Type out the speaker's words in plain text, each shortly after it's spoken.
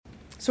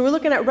So we're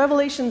looking at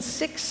Revelation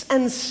 6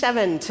 and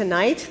 7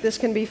 tonight. This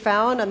can be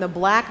found on the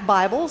black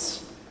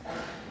Bibles.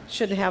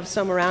 Should have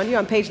some around you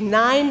on page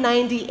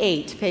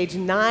 998. Page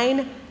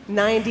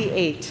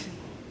 998.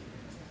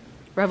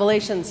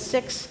 Revelation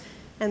 6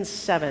 and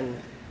 7.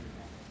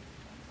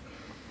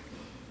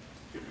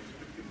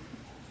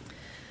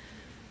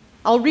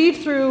 I'll read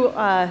through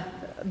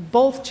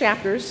both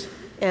chapters,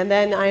 and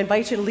then I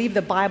invite you to leave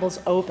the Bibles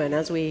open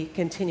as we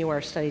continue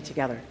our study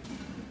together.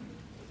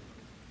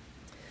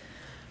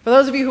 For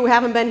those of you who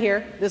haven't been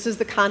here, this is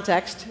the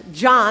context.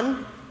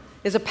 John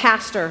is a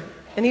pastor,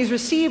 and he's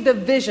received a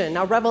vision,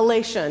 a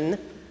revelation,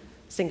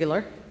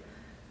 singular,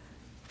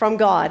 from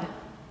God.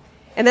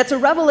 And that's a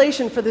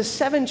revelation for the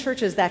 7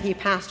 churches that he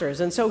pastors.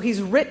 And so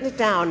he's written it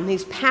down, and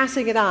he's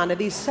passing it on to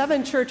these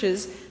 7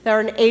 churches that are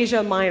in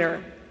Asia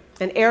Minor,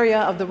 an area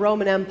of the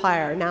Roman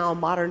Empire, now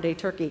modern-day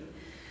Turkey.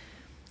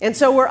 And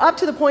so we're up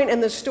to the point in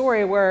the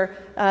story where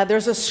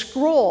there's a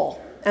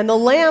scroll, and the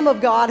Lamb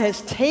of God has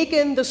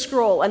taken the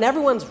scroll, and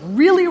everyone's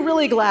really,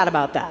 really glad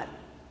about that.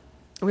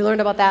 We learned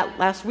about that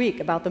last week,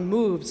 about the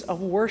moves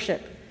of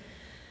worship.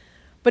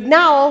 But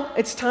now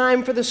it's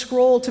time for the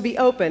scroll to be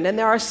opened, and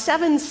there are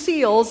 7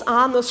 seals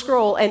on the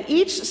scroll, and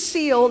each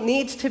seal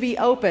needs to be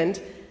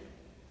opened,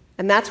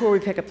 and that's where we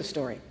pick up the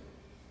story.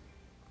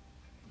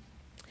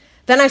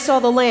 Then I saw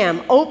the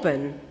Lamb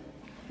open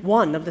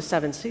one of the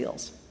 7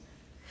 seals,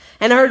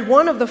 and I heard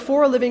one of the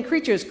 4 living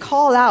creatures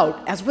call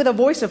out, as with a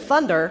voice of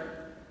thunder,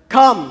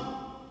 "Come!"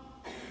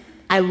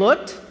 I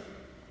looked,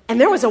 and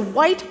there was a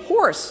white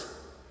horse.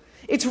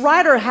 Its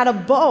rider had a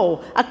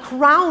bow, a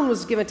crown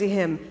was given to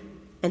him,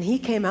 and he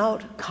came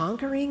out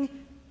conquering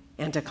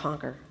and to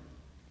conquer.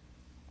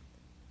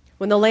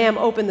 When the Lamb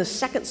opened the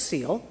 2nd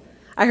seal,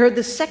 I heard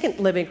the 2nd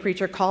living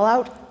creature call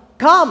out,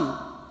 "Come!"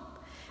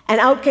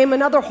 And out came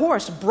another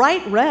horse,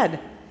 bright red.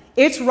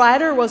 Its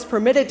rider was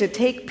permitted to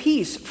take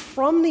peace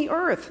from the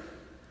earth,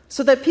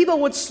 so that people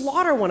would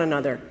slaughter one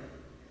another.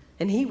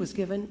 And he was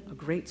given a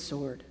great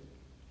sword.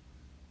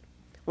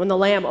 When the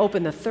Lamb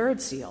opened the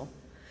 3rd seal,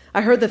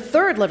 I heard the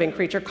 3rd living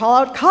creature call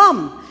out,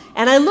 "Come!"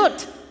 And I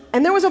looked,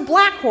 and there was a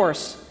black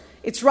horse.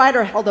 Its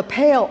rider held a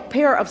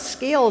pair of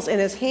scales in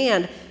his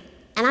hand,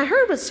 and I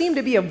heard what seemed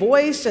to be a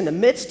voice in the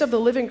midst of the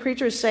living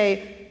creatures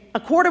say, "A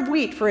quart of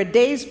wheat for a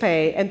day's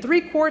pay, and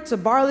 3 quarts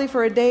of barley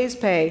for a day's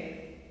pay,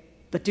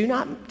 but do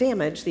not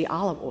damage the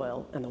olive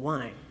oil and the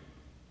wine."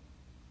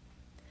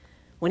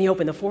 When he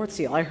opened the 4th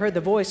seal, I heard the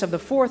voice of the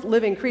 4th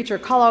living creature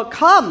call out,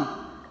 "Come!"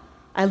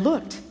 I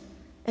looked,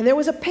 and there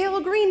was a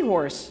pale green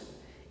horse.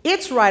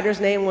 Its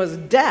rider's name was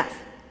Death,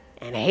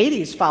 and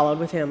Hades followed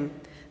with him.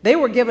 They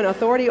were given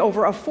authority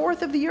over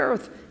 1/4 of the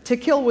earth to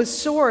kill with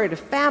sword,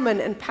 famine,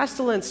 and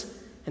pestilence,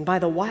 and by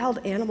the wild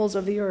animals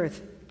of the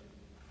earth.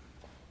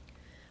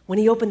 When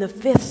he opened the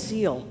 5th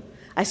seal,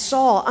 I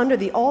saw under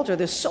the altar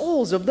the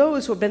souls of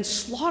those who had been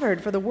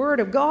slaughtered for the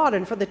word of God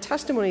and for the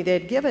testimony they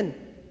had given.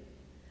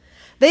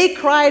 They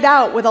cried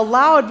out with a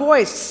loud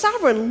voice,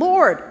 "Sovereign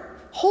Lord,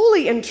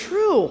 holy and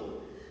true,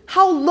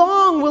 how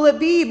long will it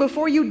be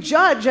before you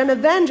judge and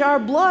avenge our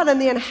blood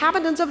and the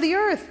inhabitants of the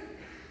earth?"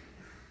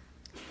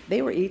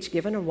 They were each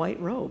given a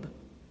white robe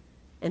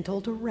and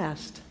told to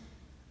rest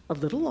a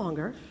little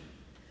longer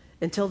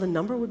until the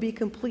number would be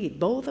complete,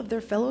 both of their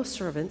fellow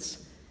servants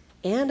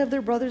and of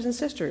their brothers and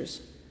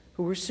sisters,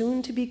 who were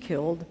soon to be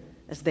killed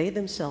as they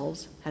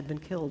themselves had been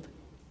killed.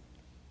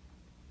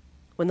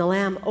 When the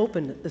Lamb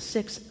opened the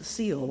 6th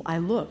seal, I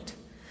looked,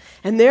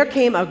 and there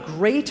came a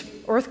great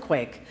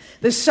earthquake.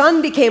 The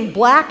sun became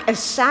black as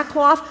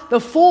sackcloth,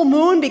 the full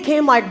moon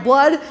became like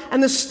blood,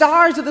 and the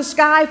stars of the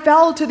sky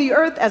fell to the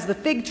earth as the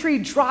fig tree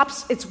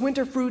drops its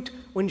winter fruit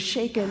when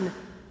shaken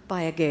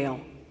by a gale.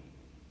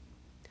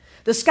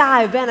 The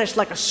sky vanished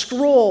like a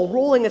scroll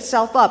rolling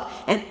itself up,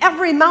 and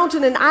every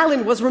mountain and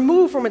island was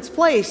removed from its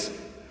place.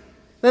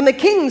 Then the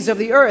kings of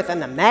the earth,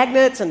 and the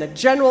magnates, and the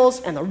generals,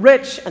 and the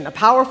rich, and the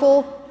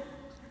powerful,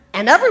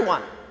 and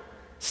everyone,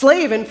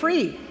 slave and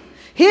free,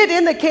 hid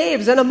in the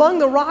caves and among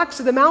the rocks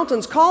of the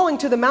mountains, calling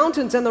to the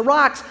mountains and the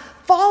rocks,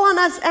 "Fall on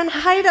us and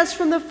hide us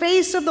from the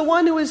face of the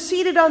one who is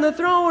seated on the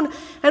throne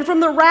and from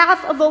the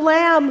wrath of the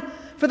Lamb.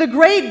 For the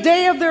great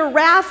day of their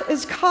wrath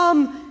is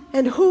come,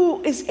 and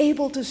who is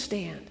able to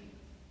stand?"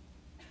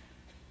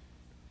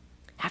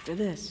 After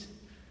this,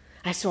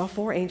 I saw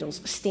 4 angels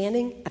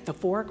standing at the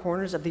 4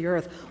 corners of the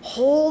earth,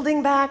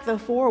 holding back the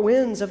 4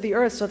 winds of the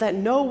earth so that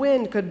no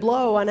wind could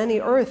blow on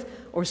any earth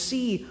or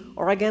sea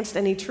or against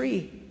any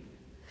tree.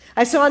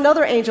 I saw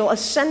another angel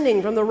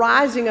ascending from the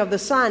rising of the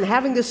sun,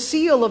 having the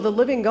seal of the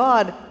living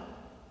God.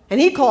 And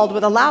he called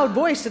with a loud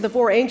voice to the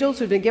 4 angels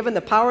who had been given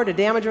the power to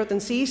damage earth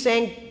and sea,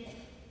 saying,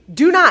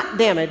 "Do not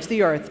damage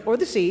the earth or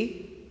the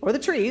sea or the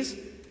trees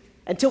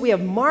until we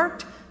have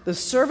marked the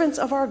servants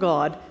of our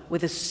God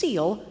with a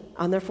seal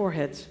on their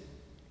foreheads."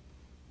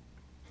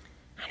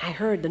 And I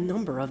heard the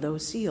number of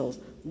those seals,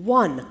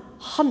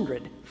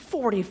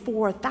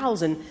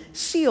 144,000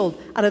 sealed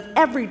out of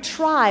every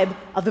tribe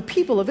of the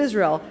people of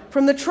Israel,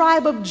 from the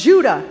tribe of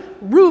Judah,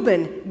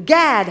 Reuben,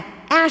 Gad,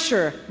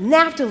 Asher,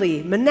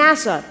 Naphtali,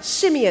 Manasseh,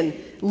 Simeon,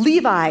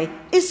 Levi,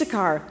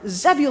 Issachar,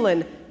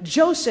 Zebulun,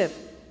 Joseph,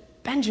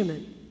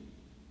 Benjamin.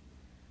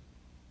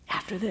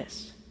 After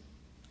this,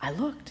 I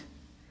looked,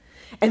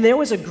 and there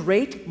was a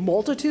great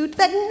multitude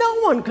that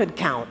no one could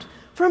count,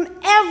 from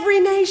every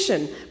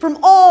nation, from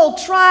all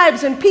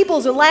tribes and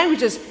peoples and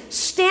languages,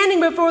 standing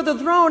before the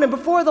throne and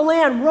before the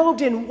Lamb,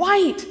 robed in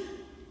white,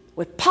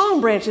 with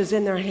palm branches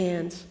in their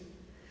hands.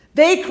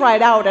 They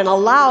cried out in a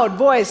loud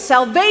voice,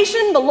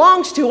 "Salvation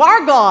belongs to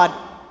our God,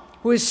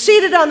 who is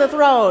seated on the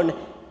throne,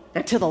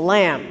 and to the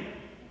Lamb."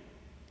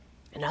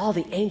 And all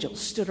the angels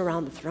stood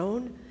around the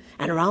throne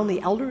and around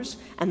the elders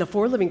and the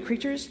four living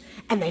creatures,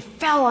 and they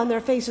fell on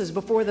their faces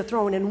before the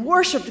throne and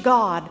worshiped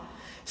God,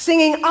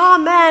 singing,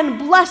 "Amen,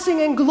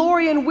 blessing and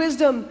glory and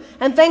wisdom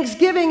and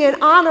thanksgiving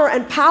and honor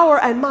and power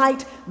and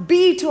might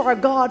be to our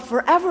God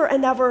forever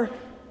and ever.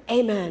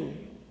 Amen."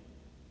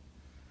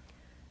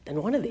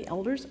 Then one of the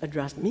elders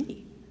addressed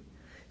me,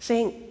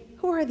 saying,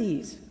 "Who are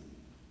these,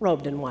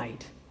 robed in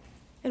white,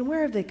 and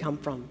where have they come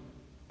from?"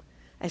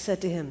 I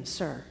said to him,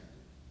 "Sir,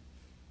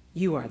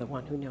 you are the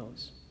one who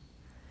knows."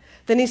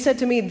 Then he said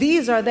to me,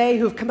 "These are they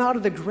who have come out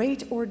of the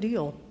great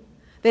ordeal.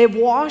 They have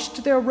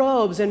washed their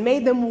robes and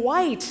made them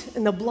white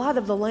in the blood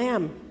of the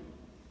Lamb.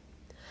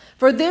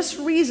 For this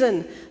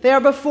reason, they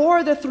are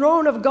before the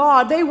throne of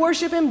God. They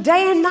worship him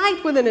day and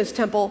night within his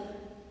temple,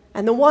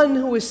 and the one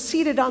who is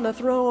seated on the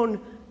throne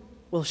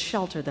will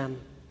shelter them.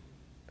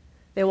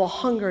 They will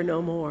hunger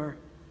no more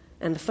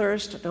and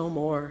thirst no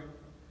more.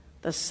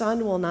 The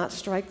sun will not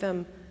strike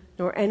them,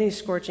 nor any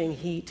scorching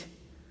heat.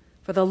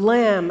 For the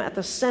Lamb at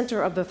the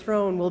center of the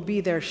throne will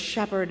be their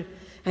shepherd,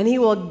 and he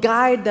will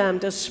guide them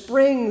to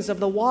springs of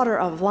the water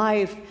of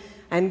life,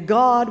 and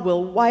God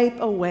will wipe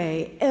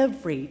away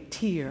every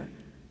tear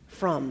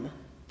from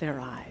their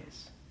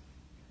eyes."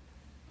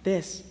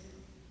 This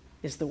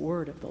is the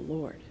word of the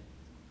Lord.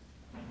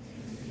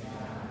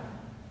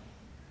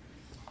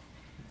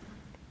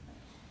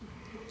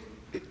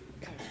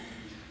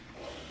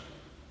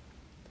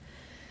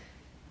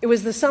 It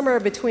was the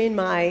summer between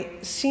my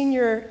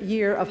senior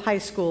year of high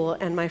school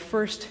and my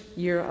first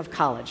year of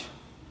college.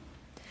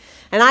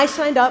 And I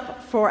signed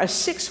up for a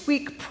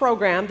 6-week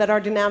program that our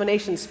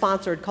denomination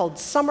sponsored called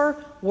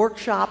Summer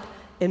Workshop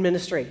in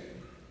Ministry.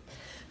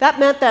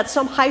 That meant that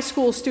some high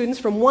school students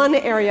from one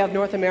area of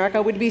North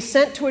America would be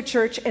sent to a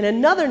church in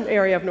another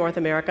area of North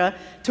America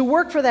to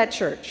work for that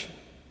church.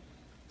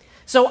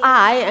 So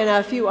I and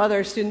a few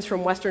other students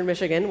from Western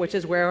Michigan, which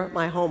is where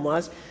my home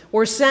was,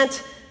 were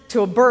sent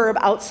to a burb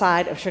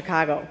outside of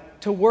Chicago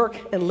to work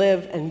and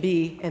live and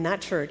be in that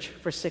church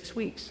for 6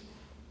 weeks.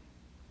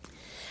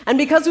 And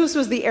because this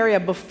was the era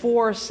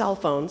before cell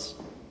phones,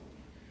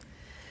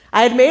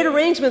 I had made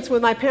arrangements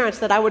with my parents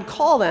that I would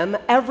call them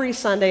every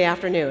Sunday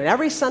afternoon.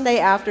 Every Sunday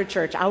after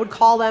church, I would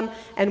call them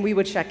and we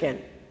would check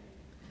in.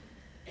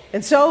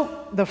 And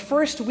so the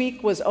first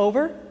week was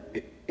over,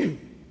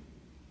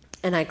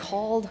 and I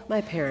called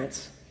my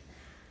parents.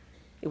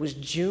 It was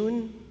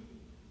June.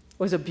 It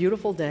was a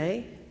beautiful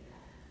day.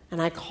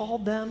 And I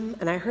called them,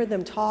 and I heard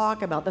them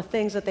talk about the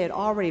things that they had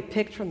already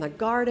picked from the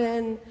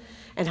garden,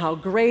 and how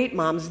great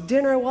Mom's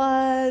dinner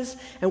was,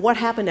 and what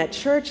happened at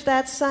church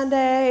that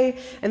Sunday.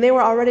 And they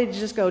were all ready to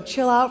just go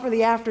chill out for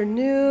the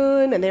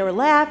afternoon, and they were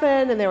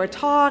laughing, and they were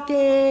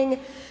talking.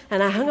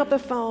 And I hung up the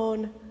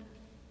phone,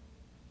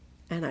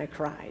 and I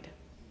cried.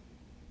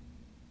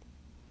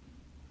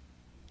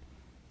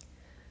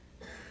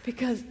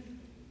 Because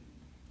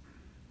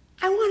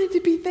I wanted to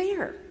be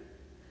there.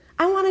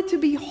 I wanted to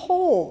be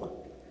home.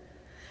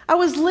 I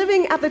was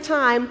living at the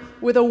time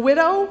with a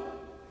widow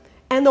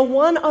and the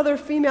one other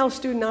female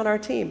student on our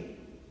team.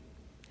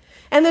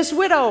 And this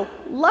widow,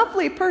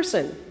 lovely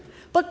person,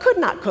 but could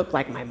not cook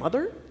like my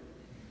mother.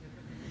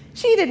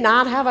 She did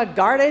not have a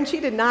garden. She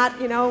did not,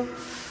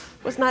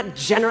 was not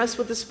generous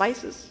with the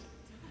spices.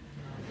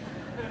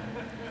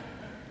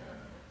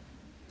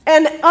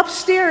 And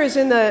upstairs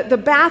in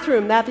the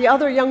bathroom that the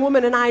other young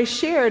woman and I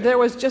shared, there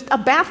was just a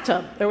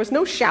bathtub. There was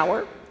no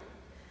shower.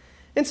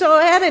 And so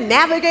I had to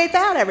navigate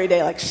that every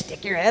day, like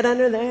stick your head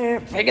under there,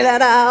 figure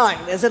that out.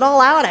 Like, is it all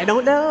out? I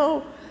don't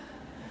know.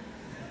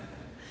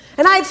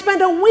 And I had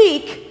spent a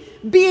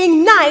week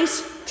being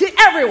nice to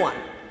everyone.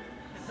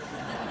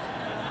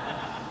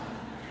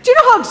 Do you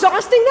know how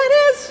exhausting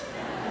that is?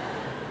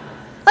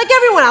 Like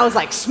everyone, I was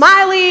like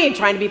smiley and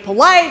trying to be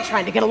polite,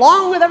 trying to get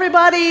along with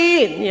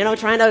everybody, and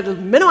trying to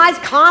minimize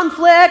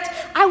conflict.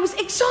 I was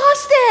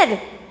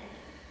exhausted.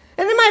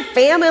 And then my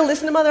family,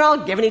 listen to them, they're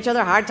all giving each other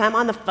a hard time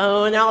on the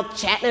phone, they're all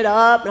chatting it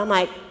up, and I'm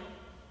like,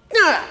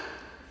 nah.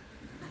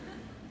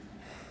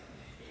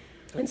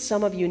 And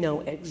some of you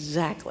know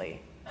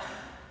exactly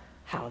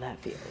how that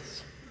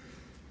feels.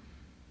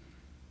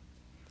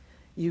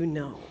 You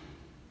know,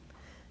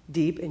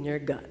 deep in your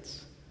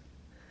guts,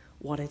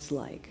 what it's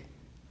like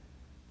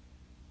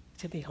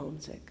to be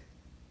homesick,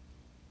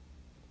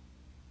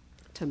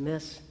 to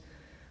miss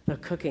the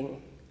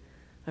cooking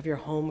of your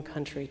home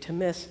country, to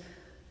miss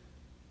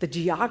the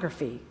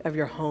geography of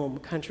your home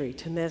country,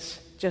 to miss,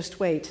 just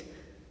wait,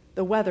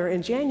 the weather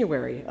in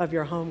January of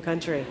your home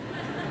country.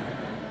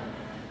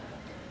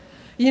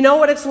 You know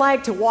what it's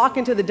like to walk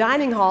into the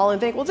dining hall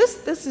and think, well,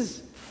 this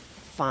is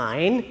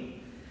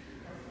fine.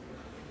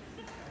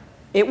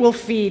 It will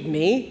feed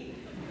me.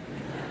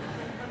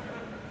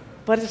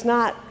 But it's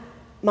not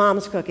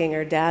mom's cooking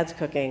or dad's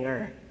cooking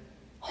or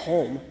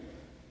home.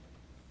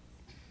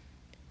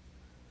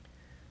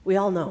 We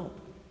all know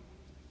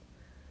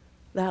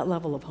that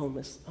level of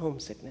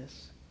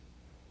homesickness.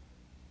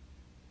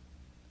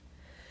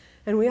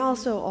 And we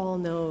also all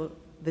know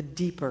the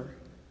deeper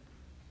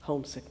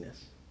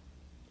homesickness.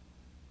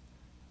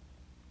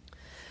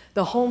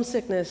 The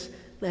homesickness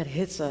that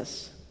hits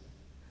us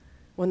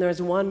when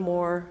there's one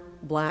more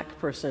black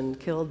person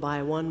killed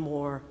by one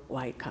more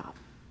white cop.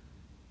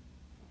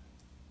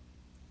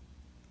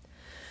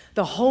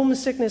 The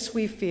homesickness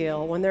we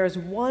feel when there's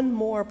one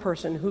more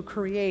person who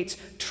creates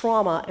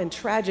trauma and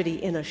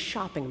tragedy in a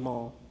shopping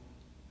mall.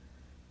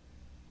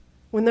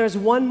 When there's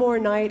one more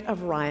night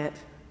of riot.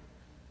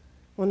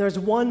 When there's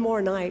one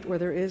more night where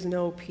there is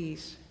no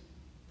peace.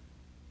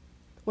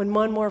 When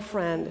one more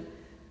friend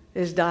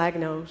is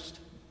diagnosed.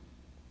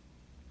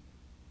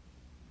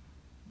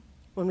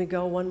 When we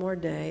go one more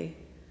day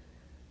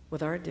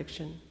with our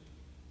addiction.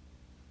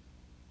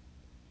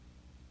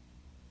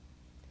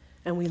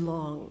 And we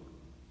long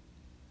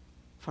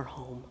for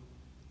home.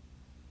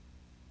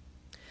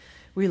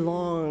 We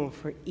long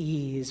for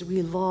ease.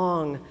 We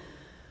long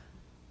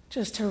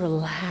just to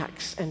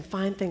relax and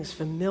find things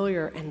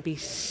familiar and be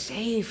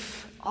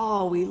safe.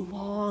 Oh, we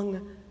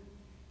long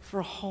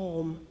for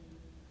home.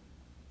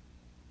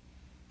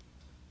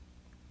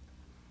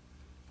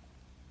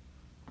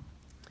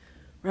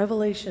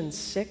 Revelation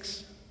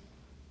 6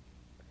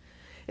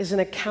 is an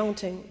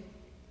accounting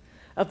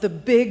of the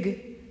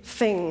big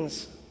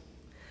things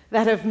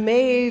that have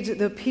made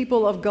the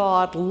people of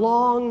God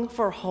long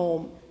for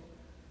home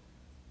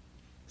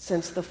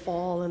since the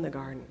fall in the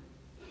garden.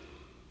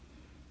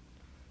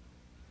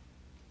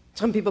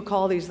 Some people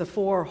call these the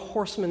 4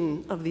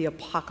 horsemen of the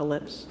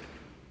apocalypse.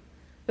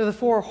 They're the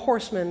 4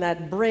 horsemen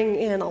that bring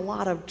in a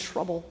lot of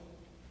trouble.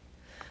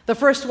 The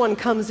first one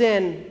comes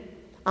in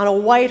on a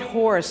white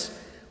horse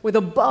with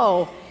a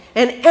bow,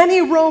 and any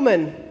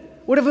Roman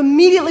would have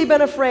immediately been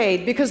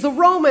afraid because the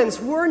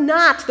Romans were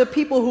not the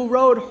people who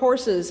rode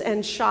horses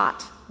and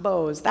shot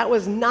bows. That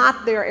was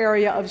not their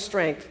area of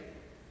strength.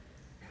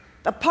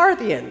 The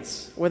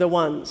Parthians were the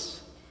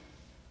ones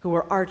who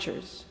were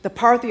archers. The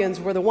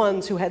Parthians were the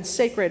ones who had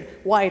sacred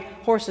white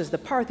horses. The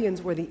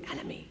Parthians were the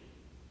enemy.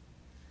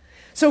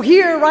 So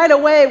here, right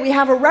away, we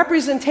have a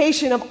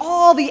representation of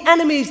all the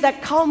enemies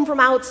that come from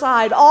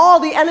outside, all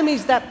the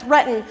enemies that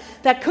threaten,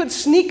 that could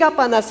sneak up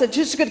on us, that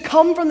just could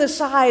come from the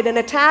side and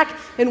attack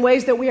in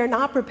ways that we are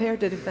not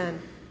prepared to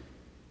defend.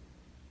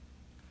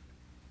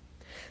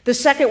 The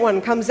second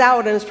one comes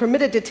out and is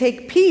permitted to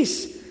take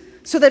peace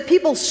so that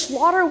people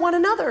slaughter one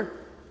another.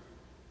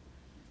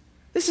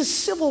 This is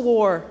civil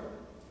war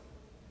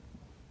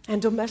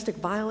and domestic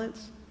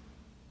violence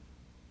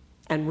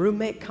and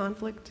roommate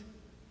conflict.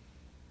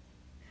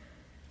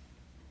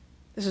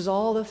 This is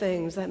all the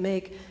things that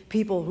make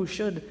people who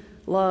should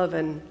love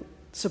and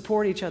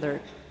support each other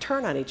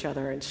turn on each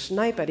other and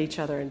snipe at each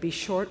other and be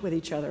short with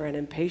each other and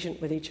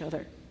impatient with each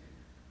other.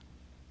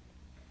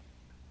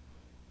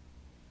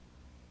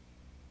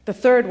 The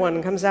third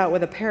one comes out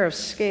with a pair of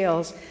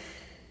scales.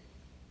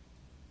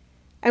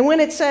 And when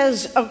it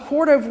says a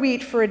quart of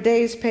wheat for a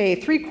day's pay,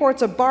 3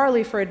 quarts of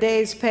barley for a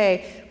day's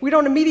pay, we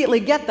don't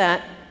immediately get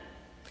that.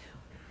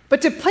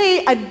 But to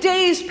pay a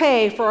day's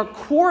pay for a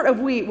quart of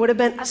wheat would have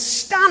been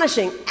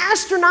astonishing,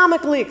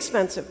 astronomically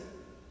expensive.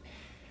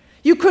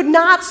 You could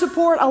not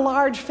support a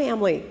large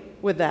family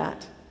with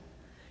that.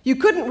 You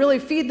couldn't really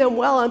feed them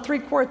well on 3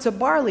 quarts of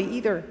barley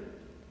either.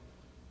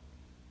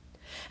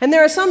 And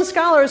there are some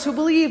scholars who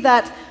believe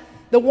that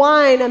the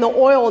wine and the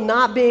oil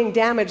not being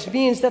damaged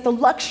means that the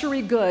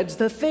luxury goods,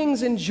 the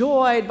things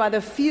enjoyed by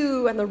the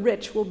few and the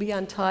rich, will be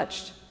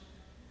untouched.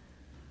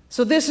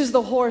 So this is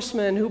the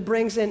horseman who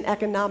brings in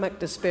economic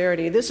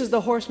disparity. This is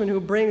the horseman who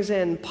brings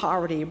in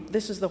poverty.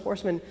 This is the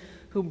horseman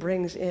who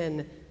brings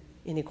in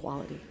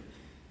inequality.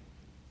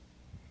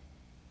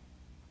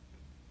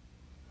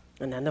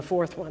 And then the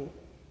fourth one,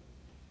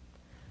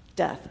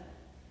 death,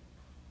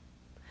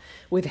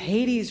 with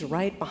Hades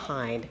right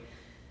behind.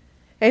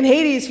 And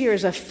Hades here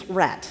is a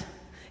threat.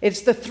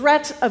 It's the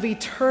threat of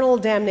eternal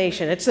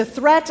damnation. It's the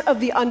threat of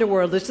the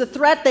underworld. It's the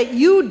threat that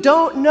you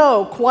don't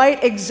know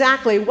quite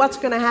exactly what's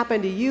going to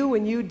happen to you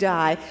when you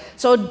die.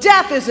 So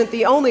death isn't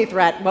the only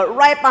threat, but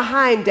right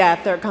behind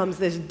death there comes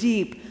this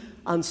deep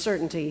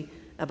uncertainty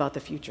about the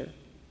future.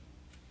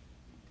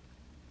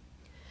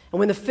 And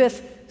when the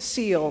 5th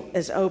seal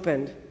is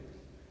opened,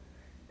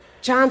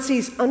 John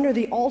sees under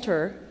the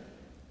altar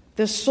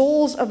the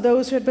souls of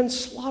those who had been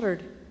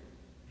slaughtered.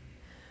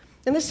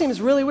 And this seems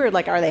really weird.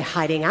 Like, are they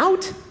hiding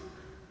out?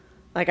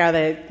 Like, are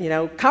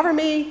they, cover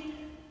me?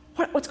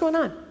 What's going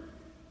on?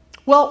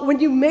 Well,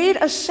 when you made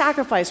a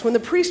sacrifice, when the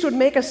priest would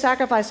make a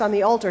sacrifice on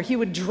the altar, they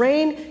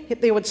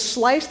would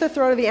slice the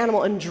throat of the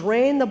animal and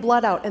drain the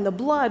blood out, and the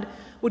blood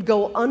would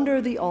go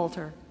under the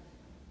altar.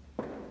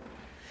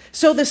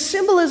 So the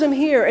symbolism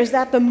here is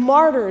that the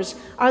martyrs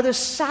are the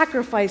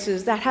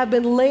sacrifices that have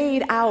been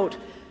laid out,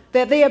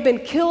 that they have been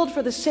killed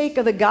for the sake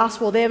of the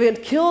gospel, they have been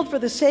killed for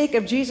the sake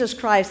of Jesus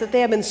Christ, that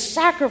they have been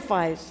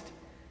sacrificed.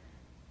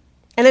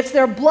 And it's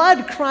their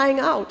blood crying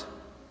out.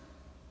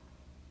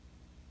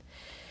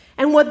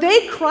 And what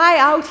they cry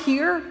out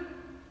here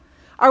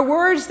are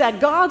words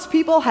that God's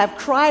people have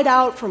cried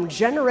out from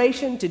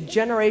generation to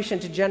generation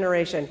to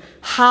generation.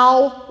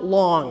 How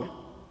long?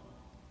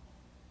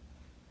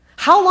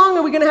 How long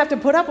are we going to have to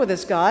put up with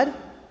this, God?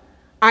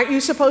 Aren't you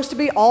supposed to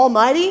be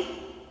almighty?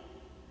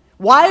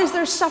 Why is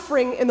there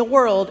suffering in the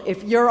world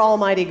if you're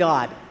almighty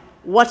God?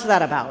 What's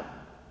that about?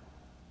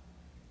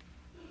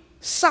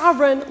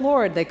 Sovereign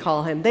Lord, they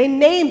call him. They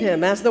name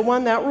him as the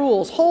one that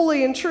rules,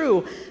 holy and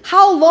true.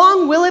 How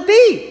long will it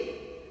be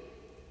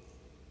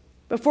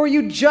before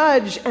you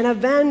judge and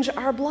avenge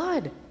our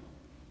blood?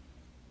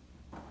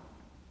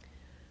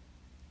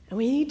 And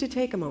we need to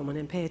take a moment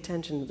and pay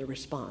attention to the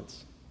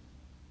response.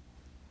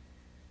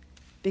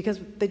 Because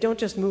they don't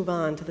just move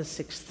on to the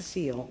sixth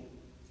seal.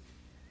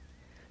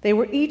 They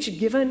were each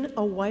given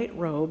a white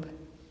robe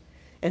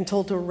and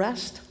told to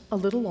rest a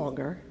little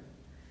longer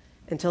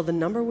until the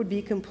number would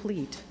be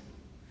complete,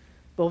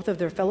 both of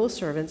their fellow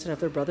servants and of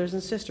their brothers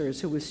and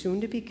sisters who were soon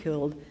to be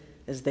killed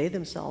as they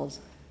themselves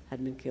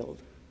had been killed.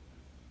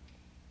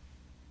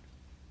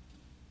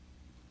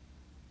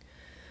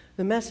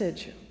 The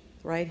message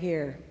right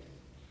here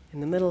in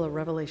the middle of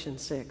Revelation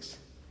 6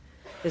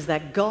 is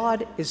that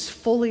God is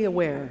fully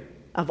aware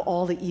of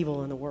all the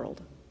evil in the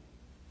world.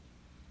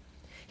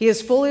 He is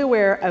fully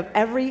aware of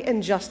every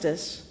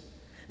injustice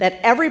that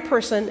every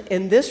person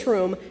in this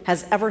room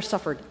has ever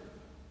suffered.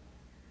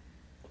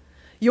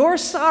 Your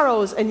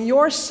sorrows and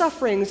your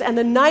sufferings and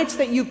the nights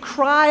that you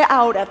cry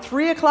out at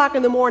 3 o'clock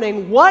in the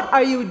morning, what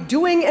are you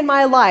doing in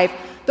my life?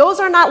 Those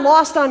are not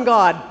lost on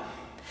God.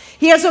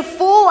 He has a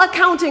full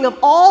accounting of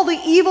all the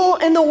evil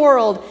in the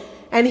world,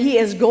 and he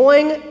is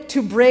going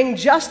to bring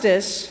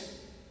justice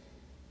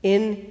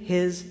in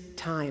his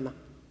time.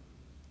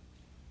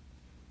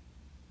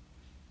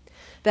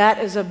 That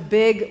is a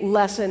big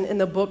lesson in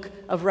the book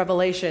of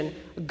Revelation.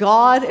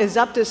 God is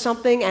up to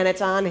something, and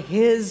it's on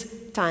his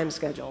time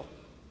schedule.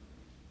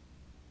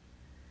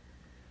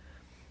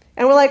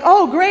 And we're like,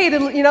 oh, great,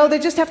 they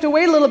just have to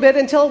wait a little bit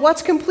until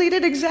what's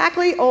completed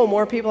exactly? Oh,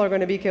 more people are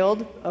going to be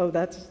killed. Oh,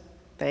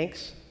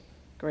 thanks,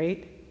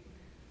 great.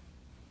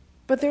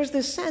 But there's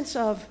this sense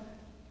of,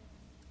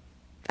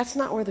 that's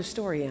not where the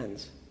story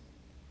ends.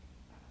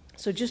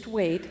 So just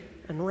wait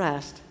and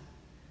rest,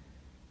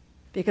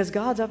 because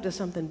God's up to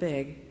something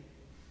big,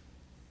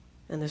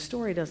 and the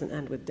story doesn't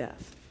end with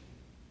death.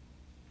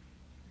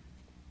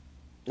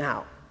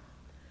 Now,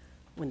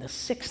 when the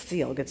sixth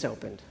seal gets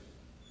opened,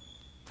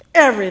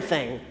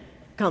 everything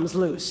comes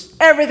loose.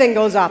 Everything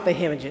goes off the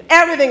hinges.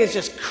 Everything is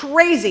just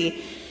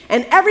crazy.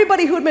 And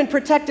everybody who had been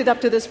protected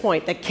up to this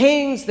point, the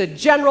kings, the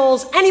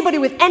generals, anybody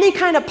with any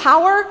kind of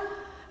power,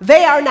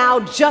 they are now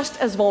just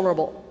as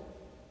vulnerable.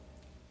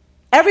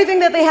 Everything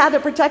that they had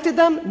that protected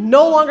them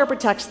no longer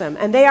protects them,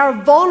 and they are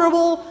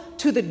vulnerable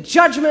to the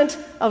judgment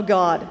of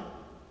God.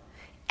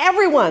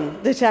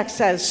 Everyone, the text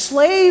says,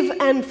 slave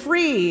and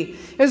free,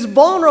 is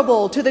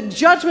vulnerable to the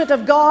judgment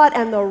of God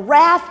and the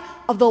wrath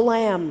of the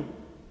Lamb.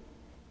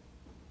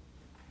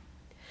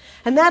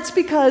 And that's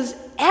because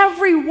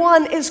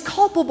everyone is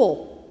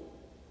culpable.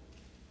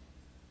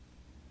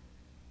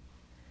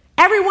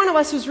 Every one of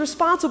us is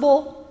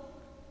responsible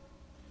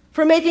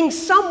for making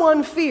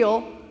someone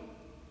feel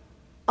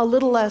a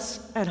little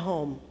less at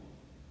home.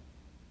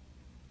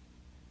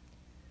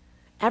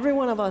 Every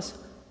one of us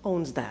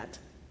owns that.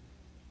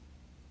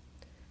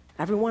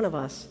 Every one of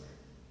us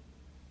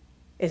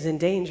is in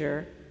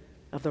danger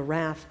of the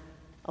wrath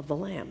of the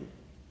Lamb.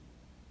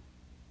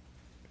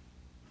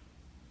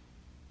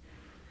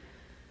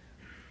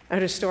 I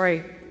heard a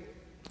story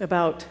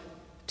about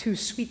two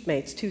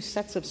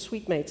sets of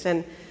sweetmates,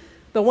 and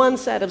the one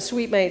set of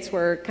sweetmates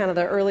were kind of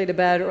the early to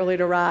bed, early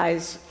to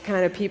rise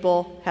kind of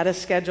people, had a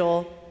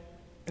schedule,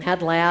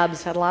 had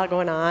labs, had a lot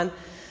going on.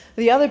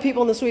 The other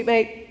people in the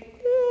sweetmate,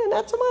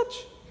 not so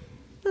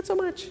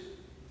much.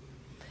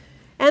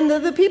 And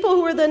the people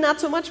who were the not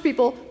so much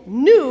people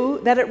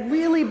knew that it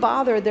really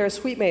bothered their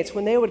sweetmates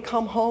when they would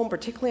come home,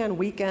 particularly on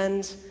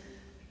weekends,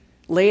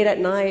 late at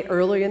night,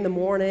 early in the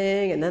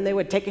morning, and then they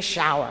would take a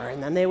shower,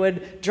 and then they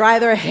would dry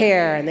their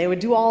hair, and they would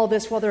do all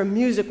this while their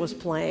music was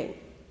playing.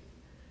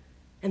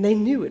 And they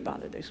knew it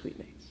bothered their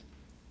sweetmates.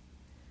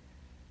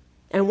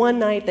 And one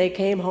night they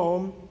came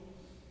home,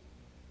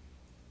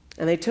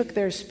 and they took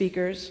their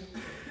speakers,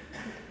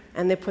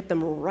 and they put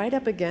them right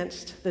up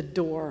against the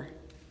door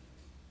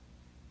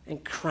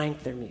and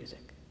cranked their music.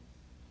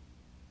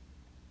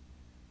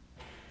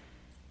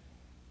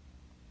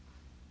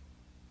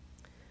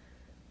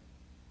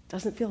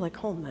 Doesn't feel like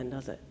home then,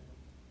 does it?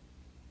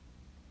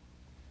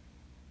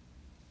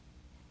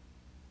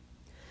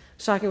 I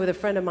was talking with a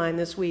friend of mine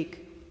this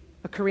week,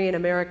 a Korean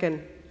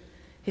American.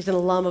 He's an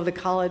alum of the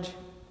college.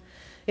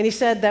 And he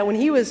said that when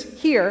he was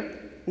here,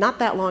 not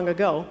that long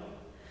ago,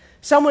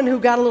 Someone who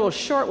got a little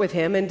short with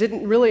him and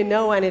didn't really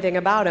know anything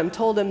about him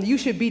told him, "You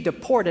should be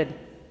deported."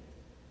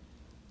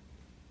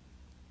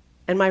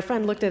 And my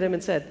friend looked at him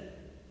and said,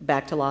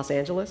 "Back to Los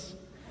Angeles?"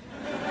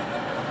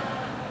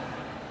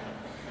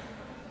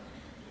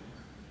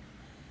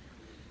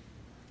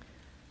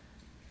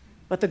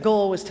 But the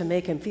goal was to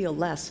make him feel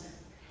less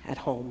at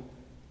home.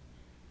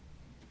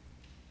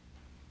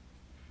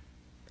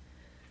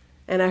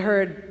 And I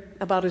heard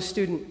about a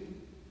student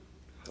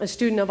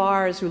of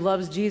ours who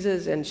loves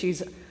Jesus, and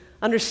she's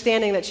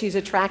understanding that she's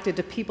attracted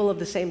to people of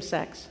the same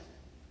sex.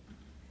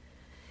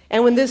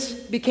 And when this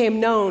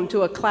became known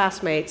to a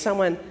classmate,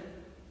 someone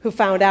who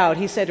found out,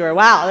 he said to her,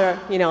 "Wow,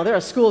 there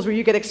are schools where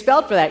you get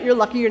expelled for that. You're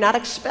lucky you're not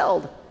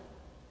expelled."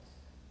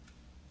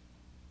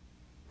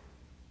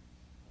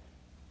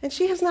 And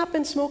she has not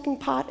been smoking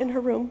pot in her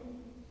room.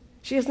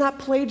 She has not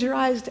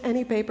plagiarized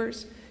any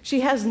papers. She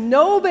has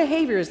no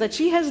behaviors that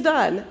she has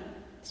done,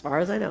 as far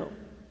as I know,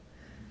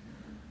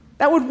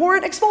 that would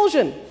warrant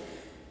expulsion.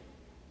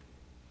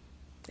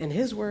 And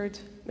his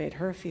words made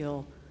her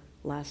feel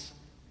less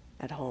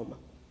at home.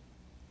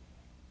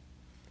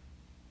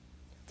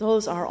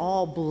 Those are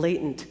all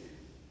blatant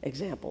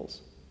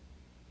examples.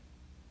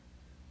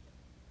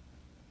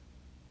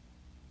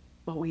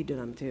 But we do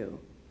them too.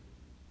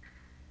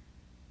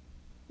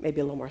 Maybe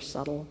a little more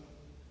subtle.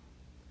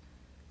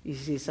 You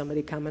see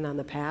somebody coming on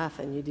the path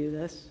and you do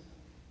this.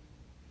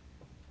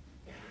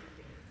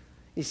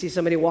 You see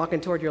somebody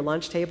walking toward your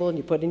lunch table and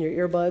you put in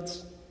your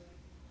earbuds.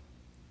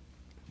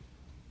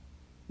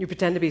 You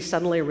pretend to be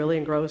suddenly really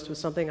engrossed with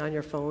something on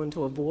your phone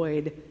to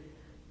avoid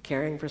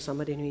caring for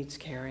somebody who needs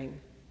caring.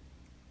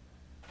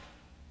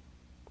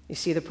 You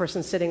see the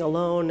person sitting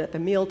alone at the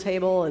meal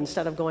table.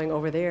 Instead of going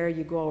over there,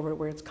 you go over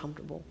where it's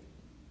comfortable.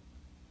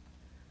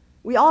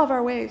 We all have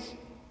our ways.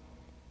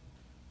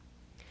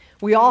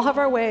 We all have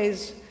our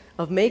ways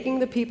of making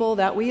the people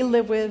that we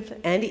live with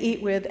and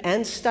eat with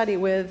and study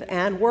with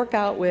and work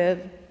out with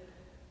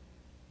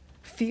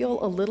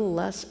feel a little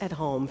less at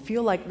home,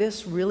 feel like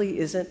this really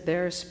isn't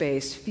their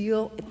space,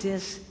 feel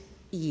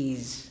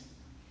dis-ease.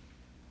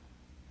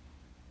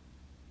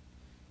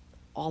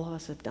 All of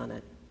us have done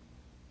it.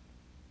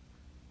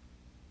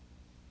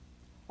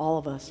 All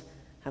of us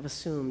have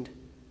assumed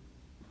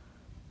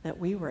that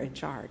we were in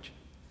charge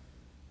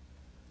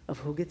of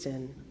who gets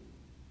in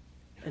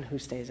and who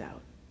stays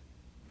out.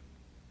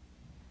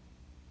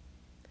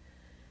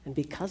 And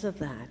because of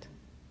that,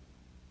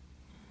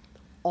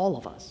 all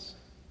of us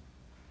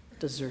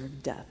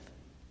deserve death.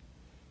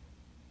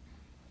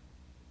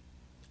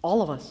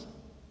 All of us.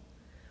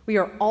 We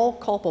are all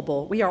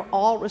culpable. We are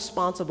all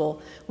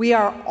responsible. We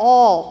are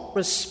all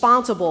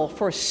responsible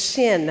for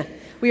sin.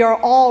 We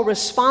are all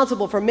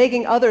responsible for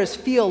making others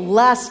feel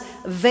less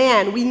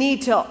than. We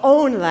need to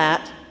own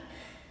that.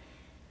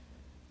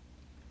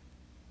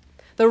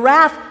 The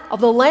wrath of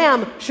the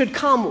Lamb should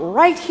come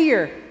right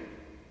here.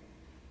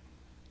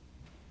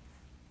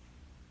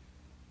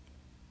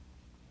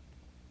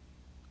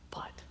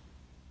 But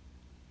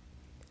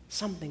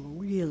something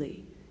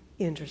really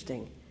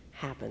interesting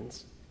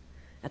happens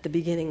at the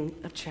beginning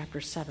of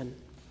chapter 7.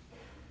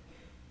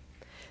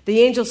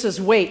 The angel says,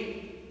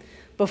 "Wait.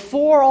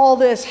 Before all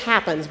this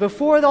happens,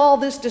 before all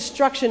this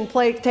destruction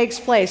takes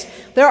place,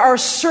 there are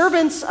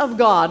servants of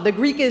God." The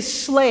Greek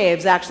is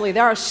slaves, actually.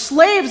 There are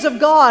slaves of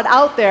God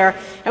out there,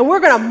 and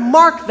we're going to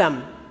mark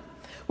them.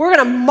 We're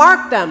going to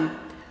mark them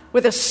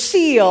with a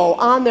seal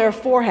on their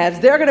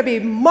foreheads. They're going to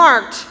be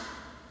marked,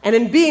 and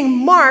in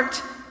being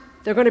marked,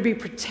 they're going to be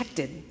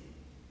protected.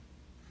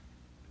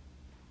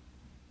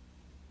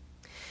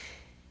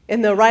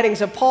 In the writings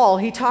of Paul,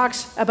 he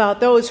talks about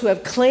those who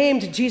have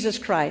claimed Jesus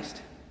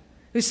Christ,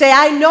 who say,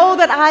 "I know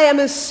that I am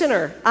a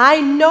sinner.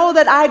 I know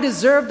that I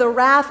deserve the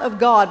wrath of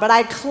God, but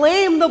I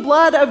claim the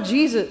blood of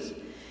Jesus."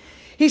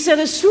 He said,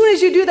 as soon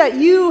as you do that,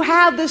 you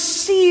have the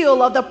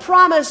seal of the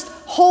promised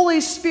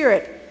Holy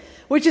Spirit,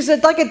 which is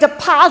like a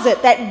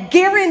deposit that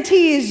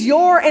guarantees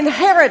your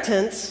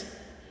inheritance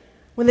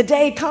when the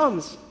day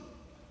comes.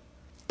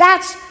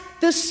 That's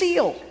the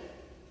seal.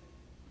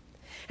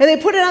 And they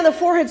put it on the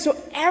forehead so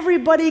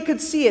everybody could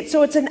see it.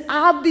 So it's an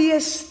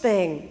obvious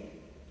thing.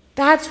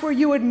 That's where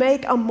you would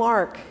make a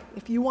mark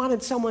if you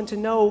wanted someone to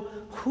know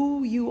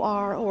who you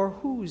are or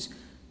whose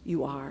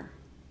you are.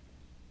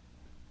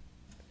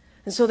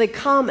 And so they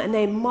come and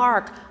they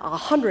mark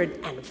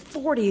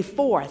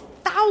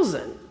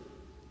 144,000.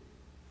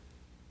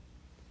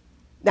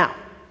 Now,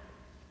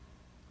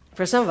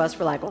 for some of us,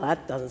 we're like, well,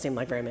 that doesn't seem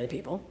like very many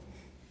people.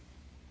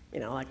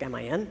 Like, am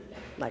I in?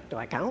 Like, do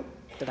I count?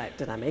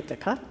 Did I make the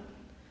cut?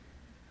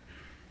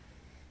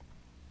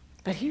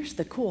 But here's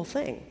the cool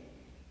thing.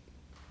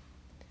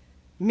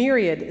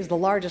 Myriad is the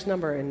largest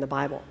number in the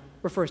Bible,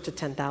 refers to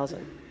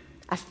 10,000.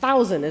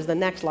 1,000 is the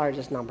next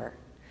largest number.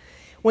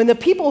 When the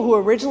people who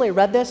originally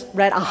read this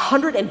read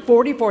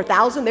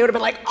 144,000, they would have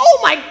been like, "Oh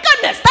my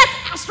goodness, that's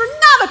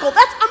astronomical,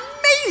 that's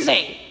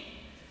amazing.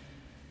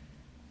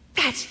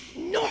 That's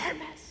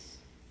enormous."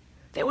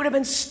 They would have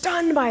been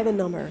stunned by the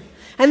number.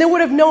 And they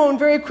would have known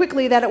very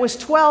quickly that it was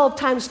 12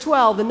 times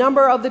 12, the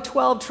number of the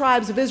 12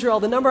 tribes of Israel,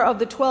 the number of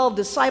the 12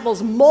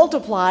 disciples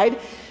multiplied,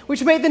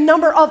 which made the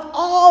number of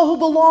all who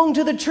belong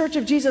to the church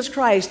of Jesus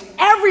Christ.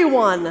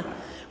 Everyone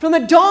from the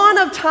dawn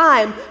of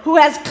time who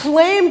has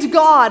claimed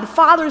God,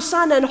 Father,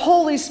 Son, and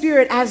Holy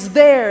Spirit as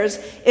theirs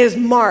is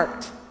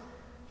marked.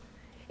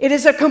 It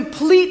is a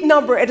complete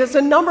number. It is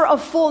a number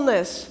of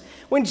fullness.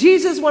 When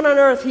Jesus went on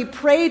earth, he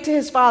prayed to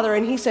his Father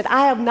and he said,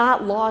 I have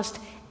not lost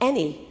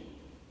any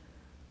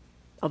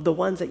of the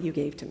ones that you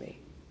gave to me.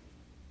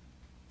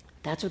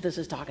 That's what this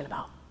is talking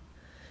about.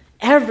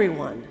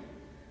 Everyone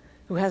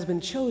who has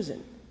been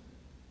chosen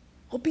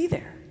will be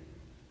there.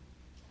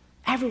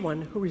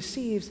 Everyone who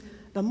receives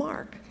the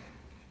mark.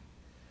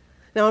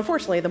 Now,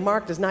 unfortunately, the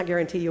mark does not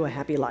guarantee you a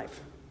happy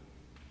life.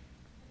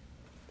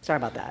 Sorry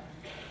about that.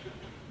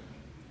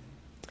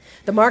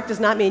 The mark does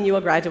not mean you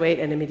will graduate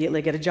and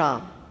immediately get a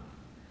job.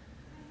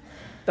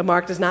 The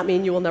mark does not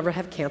mean you will never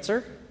have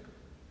cancer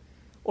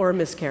or a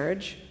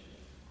miscarriage.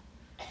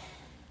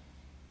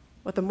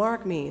 What the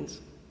mark means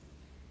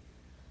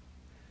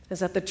is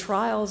that the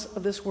trials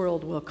of this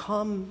world will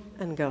come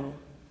and go,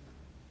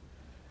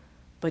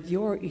 but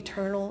your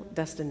eternal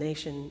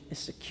destination is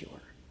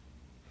secure.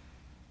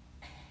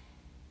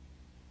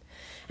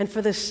 And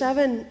for the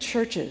 7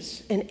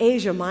 churches in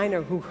Asia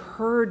Minor who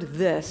heard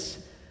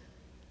this,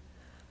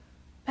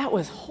 that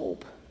was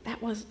hope,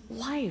 that was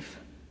life,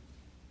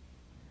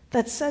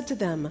 that said to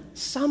them,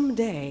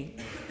 someday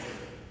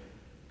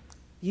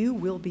you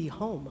will be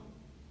home.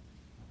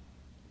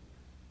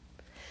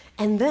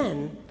 And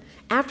then,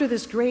 after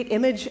this great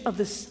image of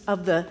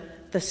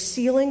the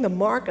sealing, the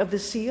mark of the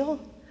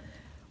seal,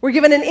 we're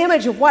given an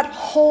image of what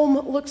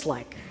home looks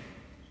like.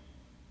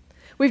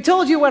 We've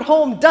told you what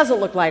home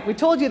doesn't look like. We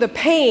told you the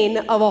pain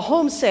of a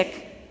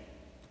homesick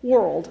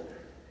world.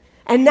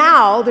 And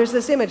now there's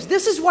this image.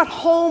 This is what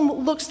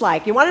home looks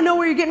like. You want to know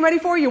where you're getting ready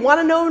for? You want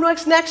to know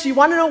what's next? You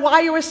want to know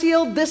why you were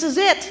sealed? This is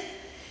it.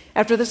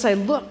 After this I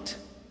looked,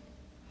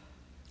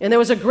 and there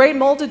was a great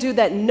multitude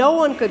that no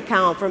one could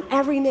count, from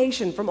every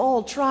nation, from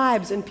all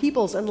tribes and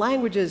peoples and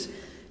languages,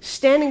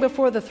 standing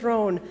before the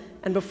throne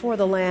and before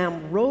the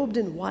Lamb, robed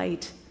in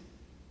white,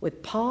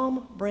 with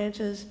palm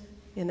branches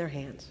in their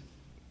hands.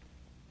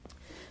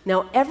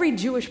 Now, every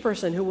Jewish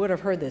person who would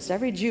have heard this,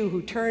 every Jew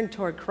who turned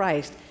toward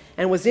Christ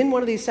and was in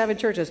one of these 7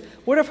 churches,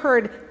 would have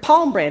heard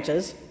palm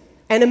branches,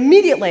 and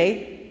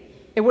immediately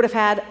it would have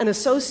had an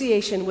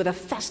association with a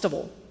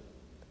festival,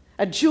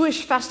 a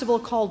Jewish festival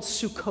called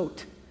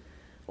Sukkot,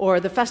 or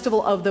the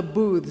festival of the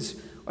booths,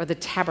 or the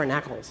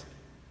tabernacles.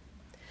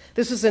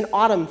 This is an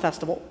autumn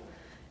festival.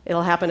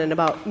 It'll happen in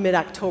about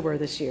mid-October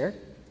this year.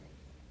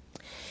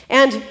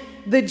 And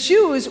the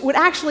Jews would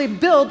actually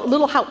build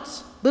little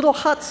huts,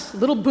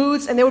 little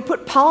booths, and they would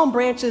put palm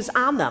branches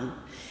on them.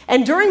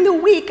 And during the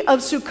week of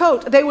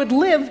Sukkot, they would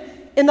live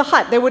in the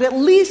hut. They would at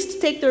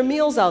least take their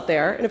meals out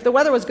there, and if the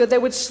weather was good, they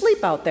would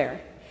sleep out there.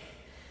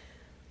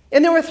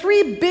 And there were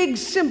 3 big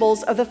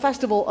symbols of the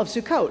festival of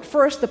Sukkot.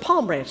 First, the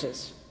palm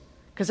branches,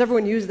 because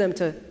everyone used them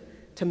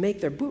to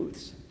make their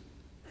booths.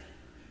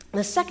 And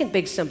the second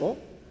big symbol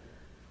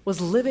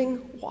was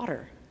living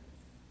water.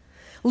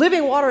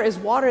 Living water is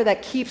water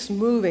that keeps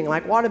moving,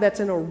 like water that's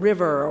in a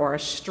river or a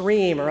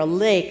stream or a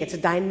lake. It's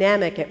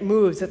dynamic, it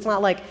moves. It's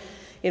not like,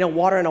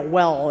 water in a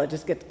well. It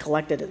just gets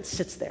collected and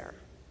sits there.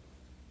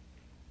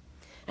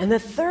 And the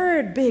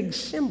third big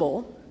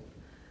symbol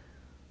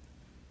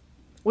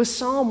was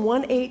Psalm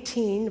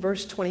 118,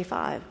 verse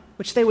 25,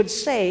 which they would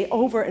say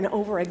over and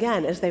over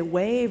again as they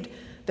waved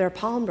their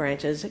palm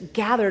branches,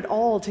 gathered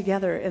all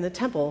together in the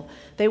temple.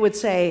 They would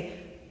say,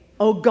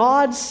 "O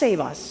God, save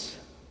us.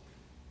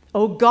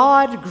 O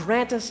God,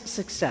 grant us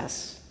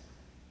success."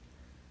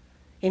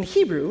 In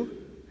Hebrew,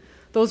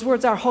 those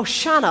words are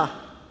Hosanna.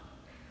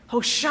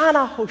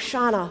 Hosanna,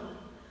 Hosanna.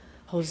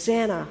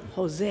 Hosanna,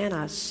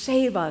 Hosanna.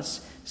 Save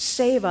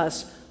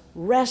us,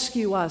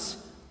 rescue us,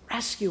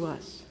 rescue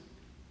us.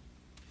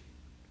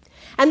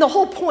 And the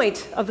whole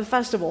point of the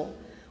festival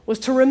was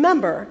to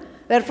remember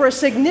that for a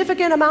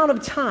significant amount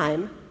of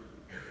time,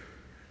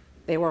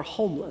 they were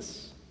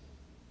homeless.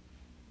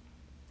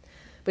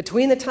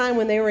 Between the time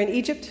when they were in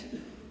Egypt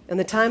and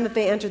the time that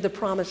they entered the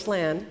Promised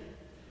Land,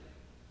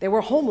 they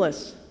were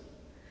homeless.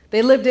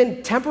 They lived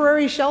in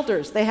temporary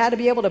shelters. They had to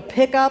be able to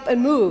pick up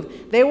and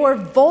move. They were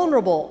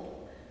vulnerable.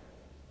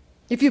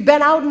 If you've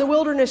been out in the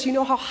wilderness, you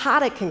know how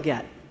hot it can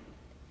get.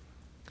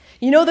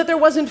 You know that there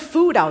wasn't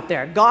food out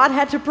there. God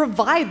had to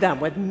provide them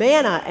with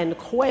manna and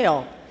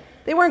quail.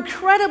 They were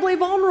incredibly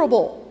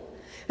vulnerable.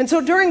 And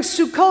so during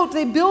Sukkot,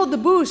 they build the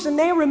booths, and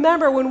they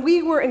remember when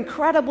we were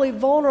incredibly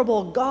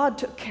vulnerable, God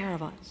took care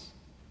of us.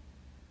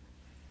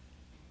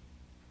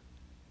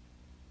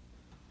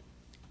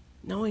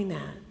 Knowing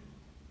that,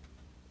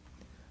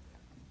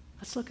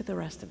 let's look at the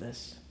rest of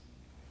this.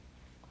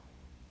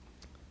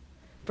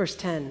 Verse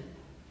 10.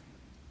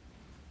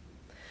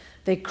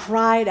 They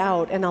cried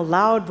out in a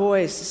loud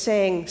voice,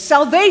 saying,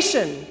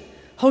 "Salvation,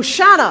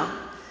 Hosanna,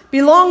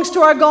 belongs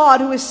to our God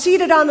who is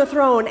seated on the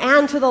throne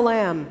and to the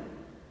Lamb."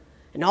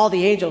 And all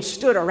the angels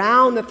stood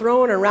around the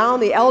throne, around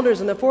the elders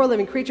and the four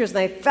living creatures, and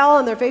they fell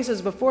on their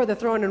faces before the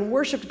throne and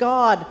worshiped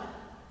God,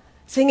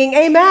 singing,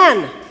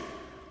 Amen!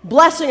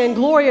 Blessing and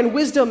glory and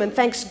wisdom and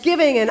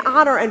thanksgiving and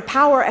honor and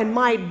power and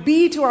might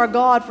be to our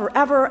God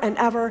forever and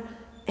ever.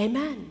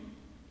 Amen.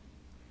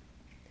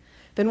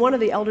 Then one of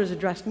the elders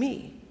addressed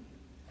me,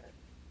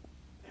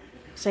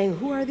 saying,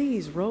 Who are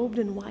these robed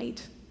in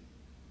white?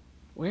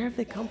 Where have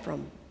they come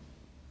from?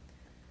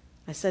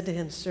 I said to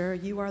him, Sir,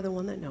 you are the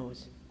one that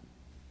knows.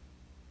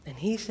 And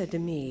he said to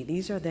me,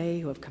 These are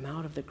they who have come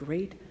out of the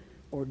great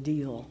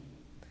ordeal.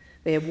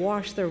 They have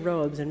washed their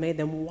robes and made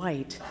them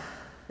white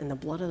in the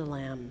blood of the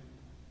Lamb.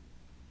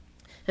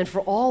 And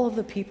for all of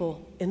the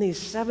people in these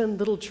 7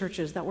 little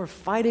churches that were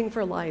fighting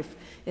for life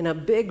in a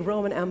big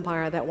Roman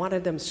Empire that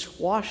wanted them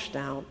squashed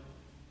down,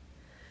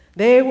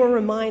 they were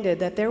reminded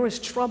that there was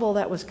trouble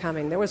that was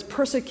coming. There was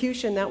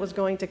persecution that was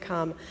going to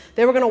come.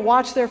 They were going to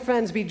watch their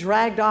friends be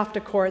dragged off to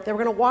court. They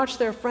were going to watch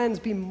their friends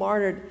be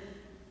martyred.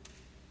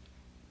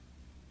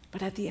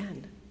 But at the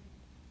end,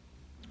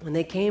 when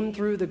they came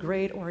through the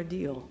great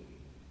ordeal,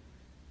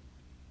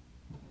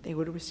 they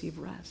would receive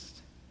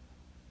rest,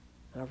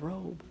 a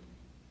robe.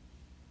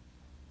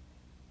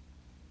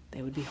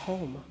 They would be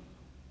home.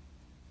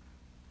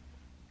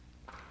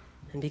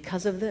 And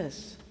because of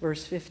this,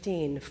 verse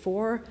 15,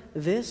 for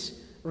this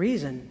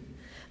reason,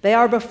 they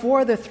are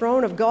before the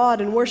throne of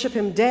God and worship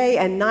him day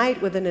and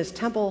night within his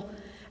temple,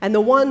 and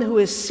the one who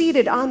is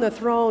seated on the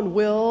throne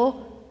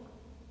will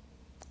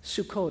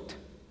sukkot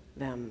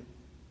them,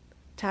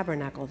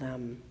 tabernacle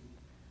them,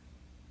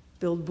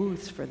 build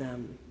booths for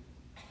them,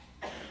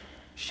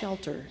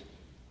 shelter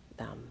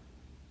them.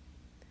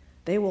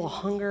 They will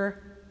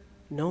hunger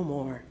no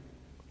more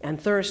and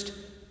thirst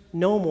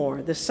no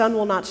more. The sun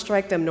will not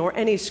strike them, nor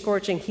any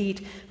scorching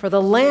heat. For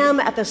the Lamb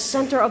at the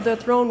center of their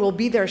throne will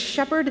be their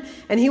shepherd,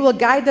 and he will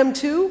guide them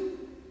to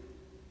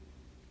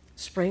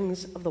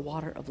springs of the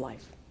water of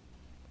life,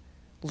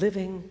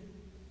 living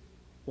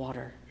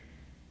water.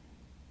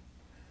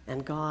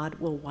 And God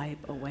will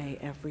wipe away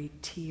every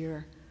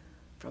tear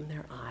from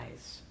their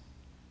eyes,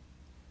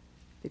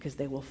 because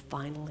they will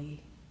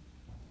finally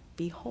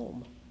be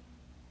home.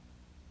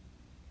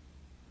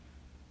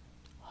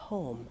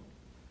 Home.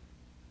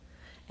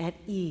 At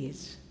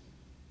ease,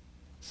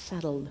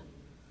 settled,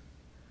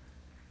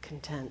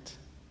 content.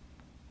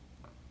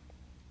 I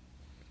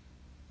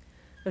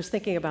was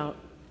thinking about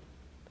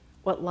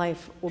what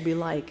life will be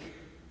like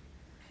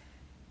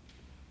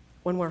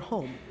when we're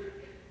home.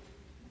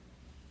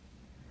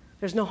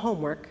 There's no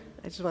homework.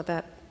 I just want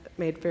that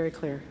made very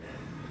clear.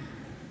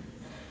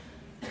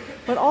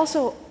 But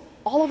also,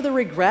 all of the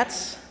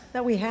regrets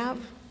that we have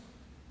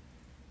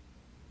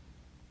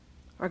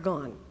are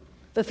gone.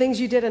 The things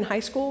you did in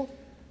high school,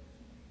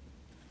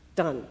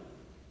 done.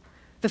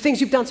 The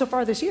things you've done so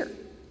far this year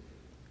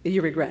that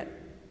you regret,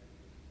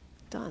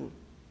 done.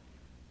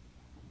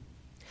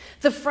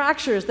 The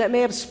fractures that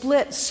may have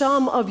split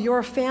some of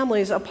your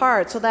families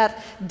apart so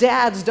that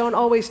dads don't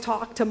always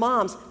talk to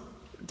moms,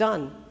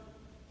 done.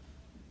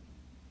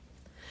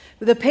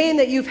 The pain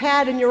that you've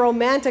had in your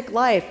romantic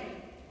life,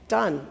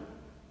 done.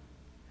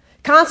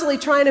 Constantly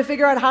trying to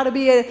figure out how to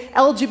be an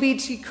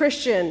LGBT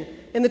Christian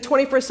in the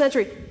 21st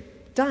century,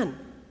 done.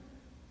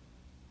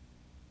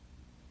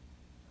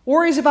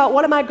 Worries about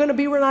what am I going to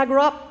be when I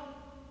grow up,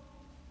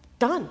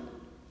 done.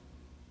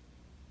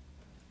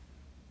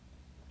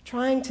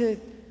 Trying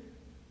to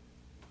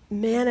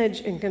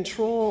manage and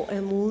control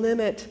and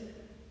limit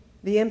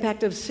the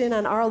impact of sin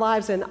on our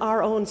lives and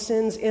our own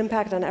sin's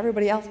impact on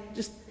everybody else,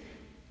 just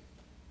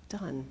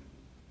done.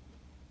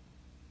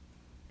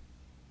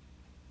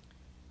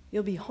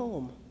 You'll be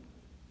home.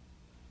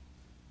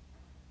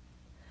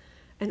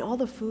 And all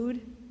the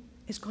food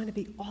is going to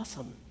be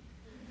awesome.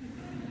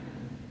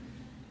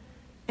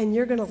 And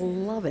you're going to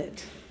love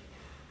it.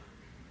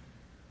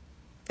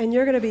 And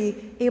you're going to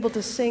be able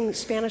to sing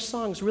Spanish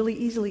songs really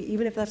easily,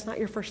 even if that's not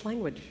your first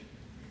language.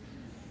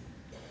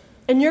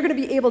 And you're going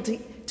to be able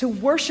to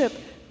worship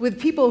with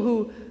people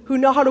who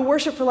know how to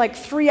worship for like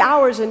 3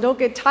 hours and don't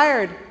get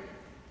tired.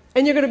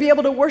 And you're going to be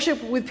able to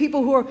worship with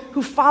people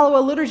who follow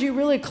a liturgy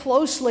really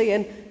closely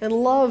and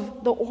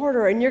love the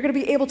order. And you're going to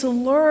be able to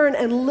learn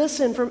and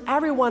listen from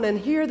everyone and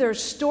hear their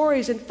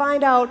stories and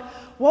find out,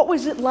 what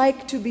was it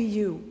like to be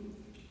you?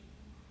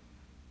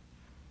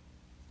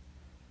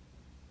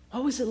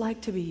 What was it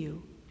like to be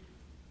you?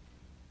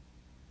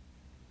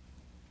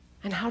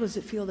 And how does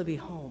it feel to be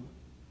home?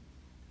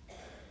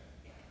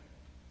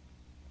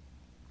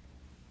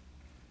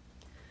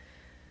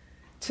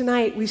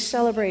 Tonight, we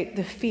celebrate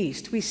the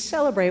feast. We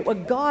celebrate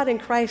what God in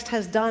Christ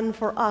has done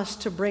for us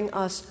to bring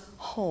us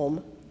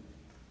home.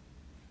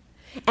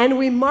 And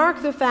we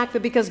mark the fact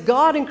that because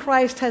God in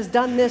Christ has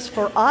done this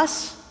for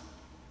us,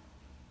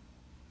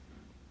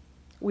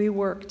 we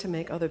work to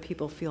make other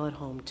people feel at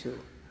home too.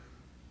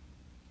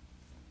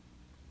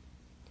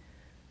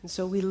 And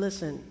so we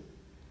listen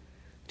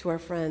to our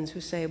friends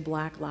who say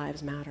Black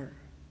Lives Matter.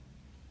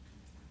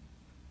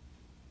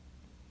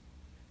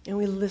 And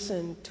we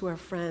listen to our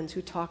friends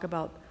who talk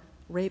about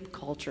rape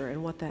culture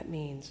and what that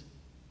means.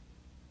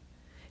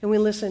 And we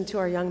listen to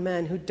our young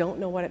men who don't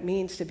know what it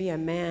means to be a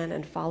man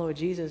and follow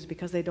Jesus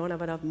because they don't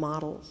have enough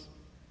models.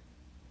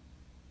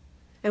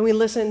 And we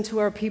listen to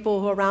our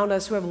people who are around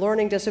us who have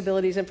learning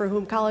disabilities and for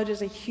whom college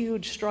is a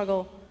huge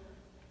struggle.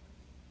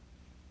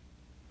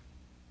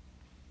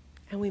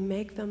 And we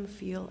make them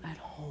feel at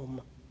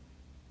home.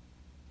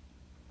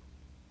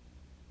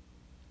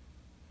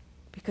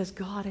 Because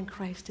God in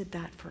Christ did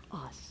that for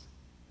us.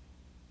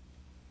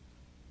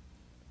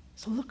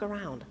 So look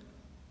around.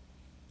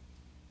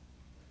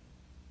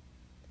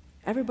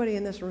 Everybody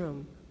in this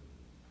room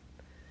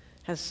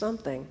has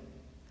something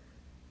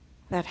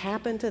that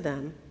happened to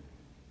them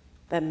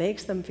that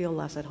makes them feel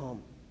less at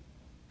home.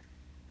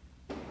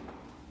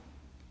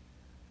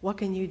 What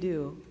can you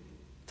do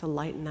to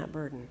lighten that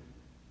burden?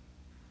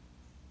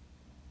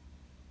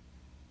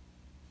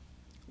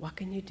 What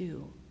can you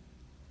do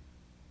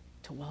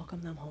to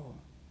welcome them home?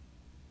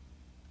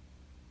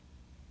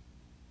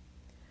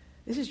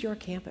 This is your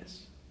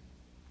campus.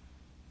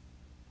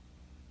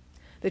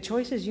 The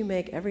choices you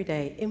make every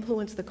day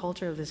influence the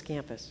culture of this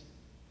campus.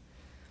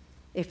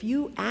 If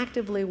you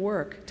actively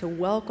work to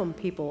welcome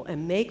people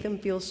and make them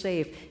feel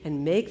safe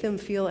and make them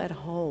feel at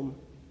home,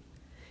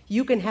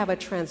 you can have a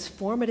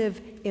transformative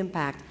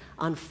impact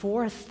on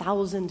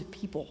 4,000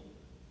 people.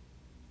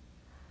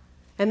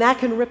 And that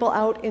can ripple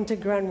out into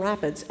Grand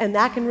Rapids, and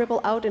that can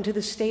ripple out into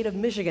the state of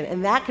Michigan,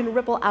 and that can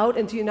ripple out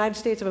into the United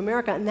States of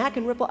America, and that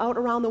can ripple out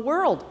around the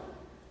world.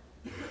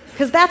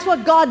 Because that's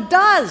what God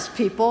does,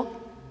 people.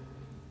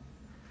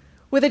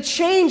 With a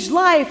changed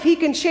life, he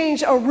can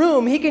change a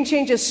room, he can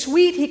change a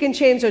suite, he can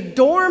change a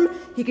dorm,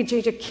 he can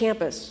change a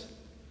campus.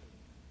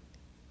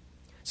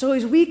 So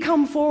as we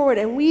come forward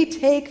and we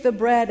take the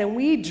bread and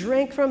we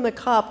drink from the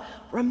cup,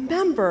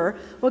 remember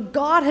what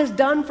God has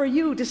done for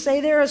you, to say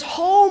there is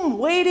home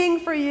waiting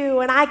for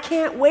you, and I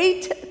can't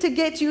wait to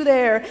get you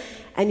there,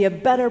 and you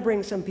better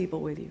bring some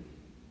people with you.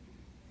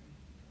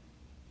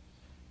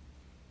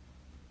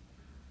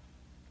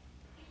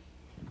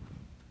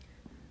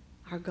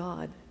 Our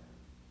God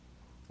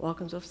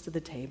welcomes us to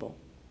the table.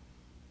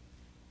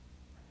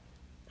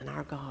 And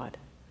our God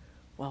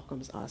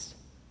welcomes us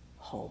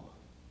home.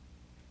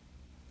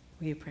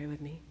 Will you pray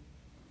with me?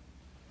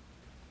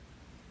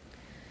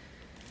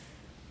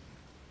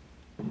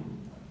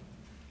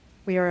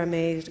 We are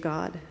amazed,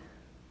 God,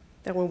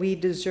 that when we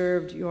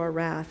deserved your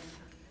wrath,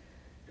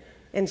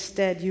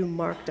 instead you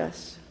marked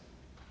us.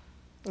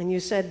 And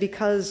you said,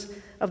 because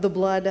of the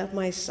blood of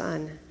my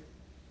Son,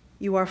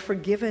 you are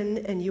forgiven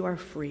and you are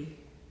free.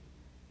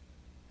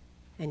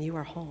 And you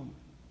are home.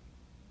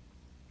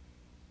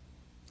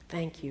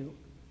 Thank you.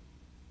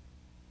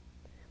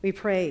 We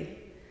pray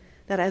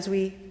that as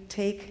we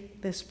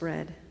take this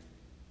bread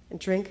and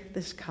drink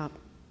this cup,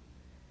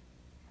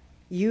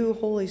 you,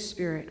 Holy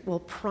Spirit,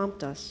 will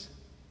prompt us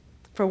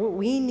for what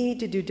we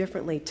need to do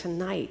differently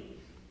tonight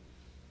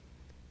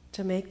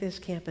to make this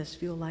campus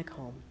feel like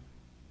home.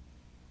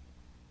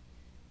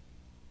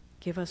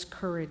 Give us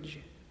courage.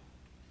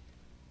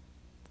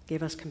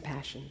 Give us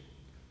compassion.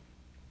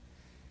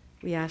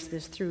 We ask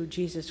this through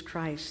Jesus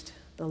Christ,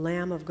 the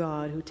Lamb of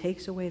God, who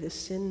takes away the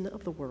sin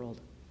of the world.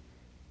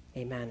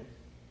 Amen.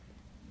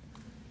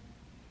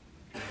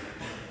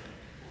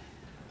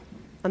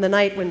 On the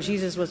night when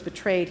Jesus was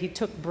betrayed, he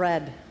took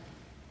bread.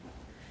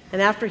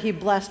 And after he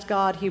blessed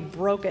God, he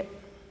broke it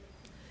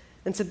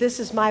and said, "This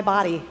is my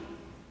body,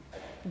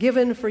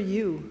 given for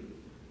you.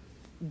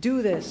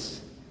 Do this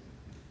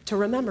to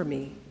remember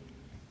me."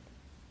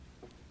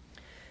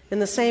 In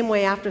the same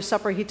way, after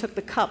supper, he took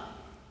the cup.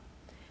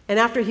 And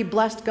after he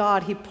blessed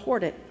God, he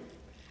poured it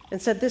and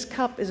said, "This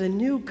cup is a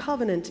new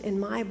covenant in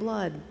my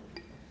blood.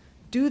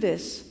 Do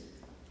this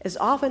as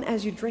often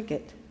as you drink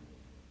it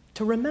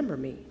to remember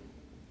me."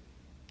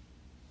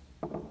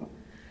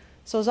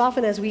 So as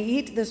often as we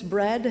eat this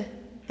bread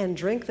and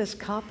drink this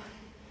cup,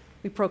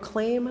 we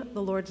proclaim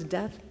the Lord's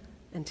death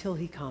until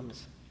he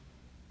comes.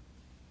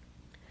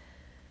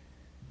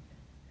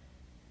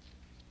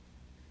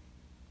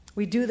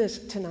 We do this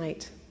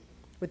tonight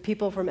with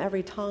people from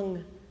every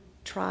tongue,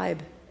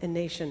 tribe, and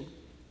nation.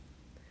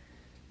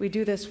 We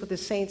do this with the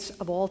saints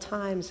of all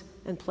times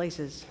and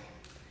places.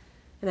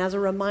 And as a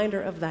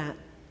reminder of that,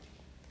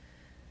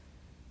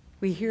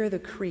 we hear the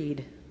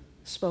creed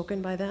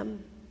spoken by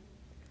them,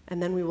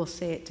 and then we will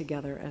say it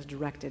together as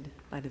directed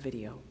by the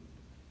video.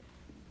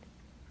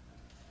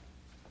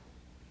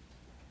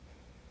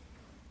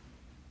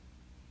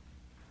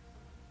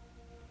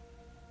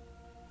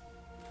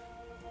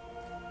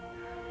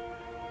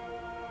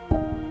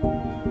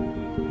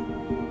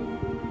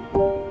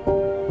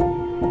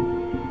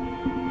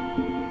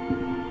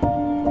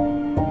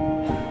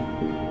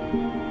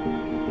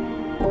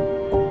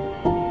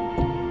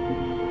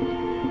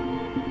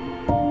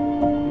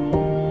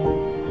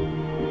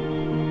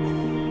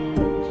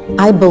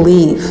 I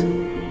believe.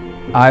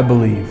 I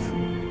believe.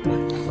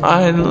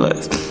 I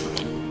list.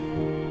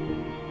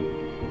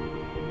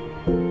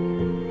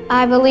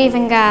 I believe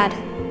in God,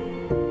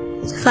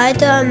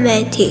 Father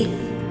Almighty,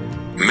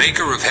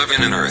 Maker of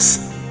heaven and earth.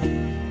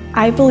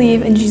 I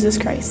believe in Jesus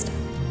Christ.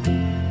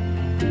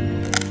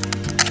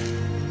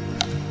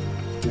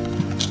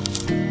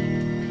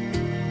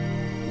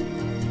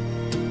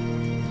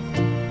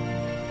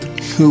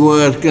 who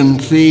was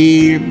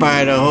conceived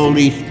by the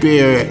Holy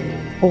Spirit,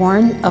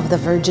 born of the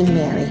Virgin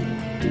Mary.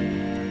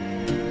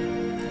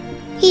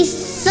 He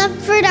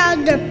suffered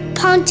under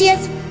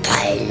Pontius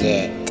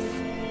Pilate.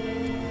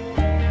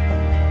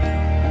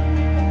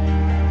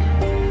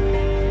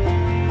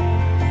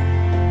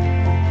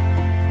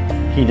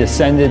 He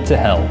descended to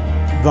hell.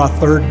 The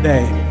third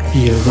day,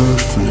 he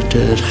arose from the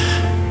dead.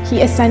 He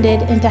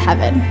ascended into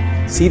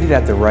heaven. Seated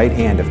at the right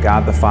hand of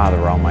God the Father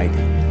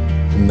Almighty.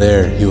 From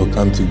there he will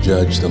come to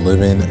judge the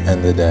living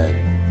and the dead.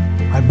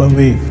 I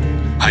believe.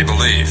 I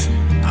believe.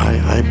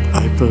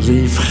 I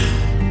believe.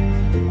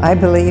 I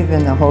believe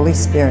in the Holy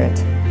Spirit.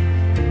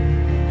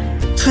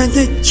 For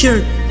the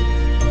church.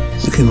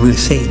 You can be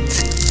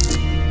saints.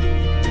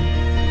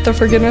 The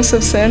forgiveness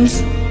of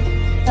sins.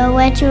 The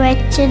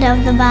resurrection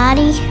of the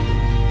body.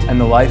 And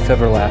the life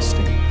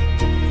everlasting.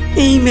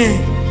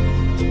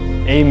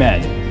 Amen.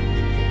 Amen.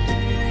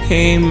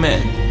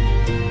 Amen.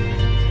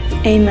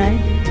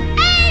 Amen.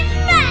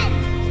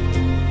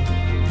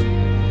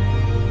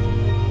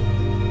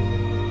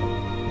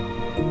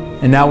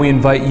 And now we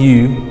invite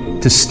you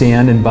to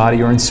stand in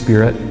body or in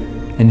spirit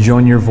and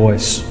join your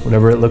voice,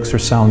 whatever it looks or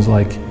sounds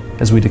like,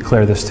 as we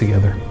declare this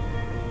together.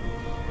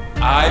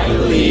 I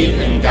believe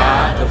in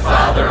God the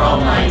Father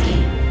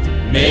Almighty,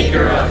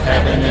 maker of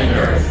heaven and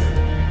earth.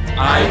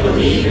 I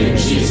believe in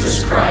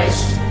Jesus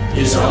Christ,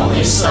 his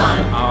only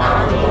Son,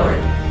 our Lord,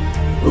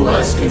 who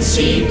was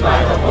conceived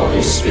by the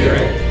Holy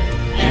Spirit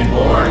and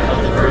born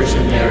of the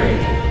Virgin Mary.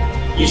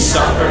 He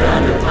suffered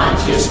under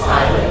Pontius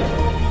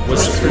Pilate,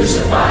 was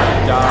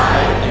crucified,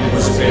 died, and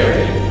was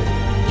buried.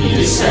 He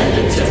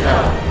descended to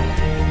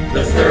hell.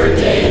 The third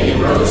day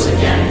he rose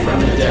again from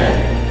the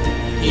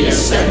dead. He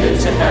ascended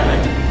to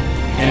heaven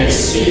and is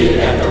seated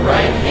at the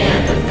right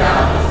hand of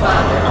God the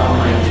Father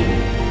Almighty.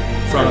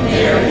 From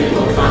there he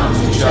will come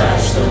to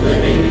judge the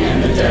living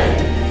and the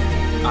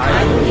dead.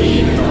 I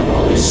believe in the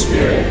Holy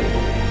Spirit,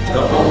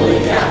 the Holy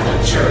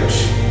Catholic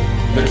Church,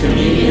 the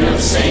communion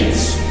of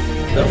saints,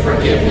 the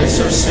forgiveness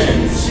of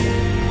sins,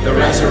 the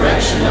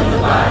resurrection of the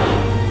body,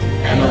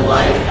 and the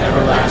life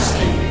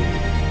everlasting.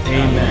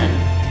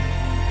 Amen.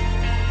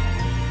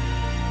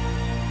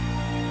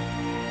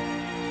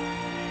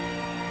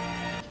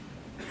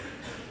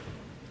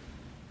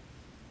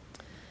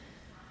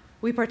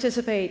 We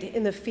participate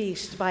in the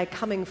feast by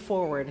coming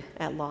forward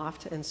at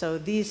LOFT. And so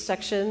these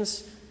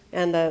sections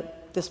and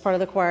this part of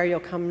the choir, you'll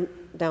come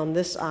down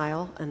this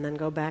aisle and then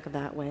go back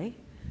that way.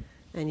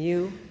 And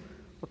you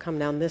will come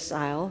down this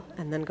aisle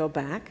and then go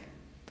back.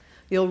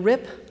 You'll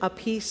rip a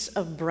piece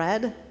of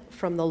bread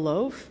from the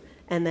loaf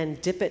and then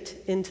dip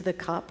it into the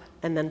cup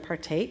and then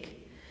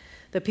partake.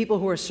 The people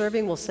who are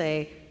serving will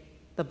say,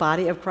 the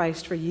body of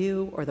Christ for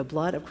you, or the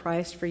blood of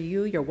Christ for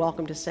you. You're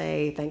welcome to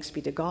say, thanks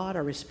be to God,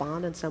 or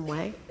respond in some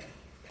way.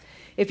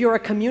 If you're a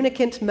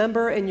communicant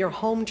member in your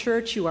home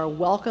church, you are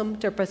welcome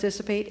to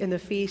participate in the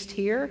feast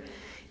here.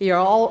 You're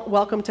all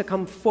welcome to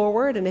come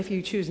forward, and if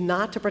you choose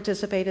not to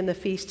participate in the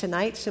feast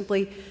tonight,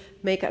 simply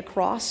make a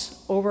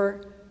cross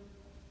over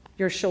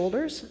your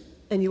shoulders,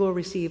 and you will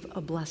receive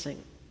a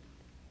blessing.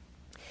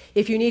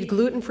 If you need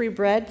gluten-free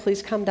bread,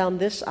 please come down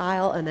this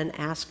aisle and then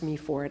ask me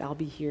for it. I'll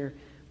be here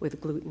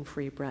with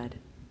gluten-free bread.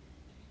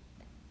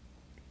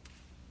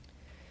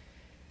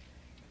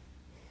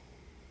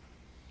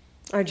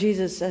 Our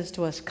Jesus says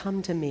to us,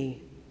 come to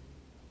me,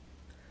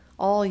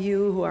 all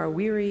you who are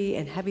weary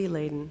and heavy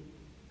laden,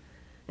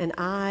 and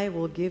I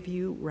will give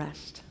you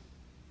rest.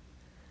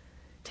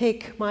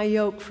 Take my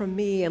yoke from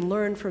me and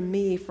learn from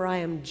me, for I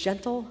am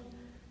gentle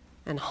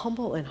and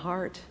humble in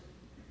heart,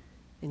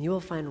 and you will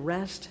find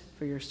rest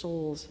for your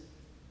souls.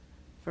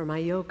 For my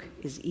yoke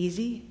is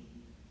easy,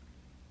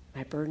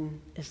 my burden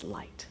is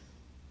light.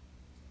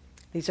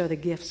 These are the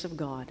gifts of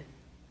God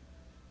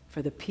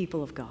for the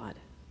people of God.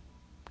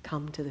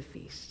 Come to the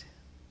feast.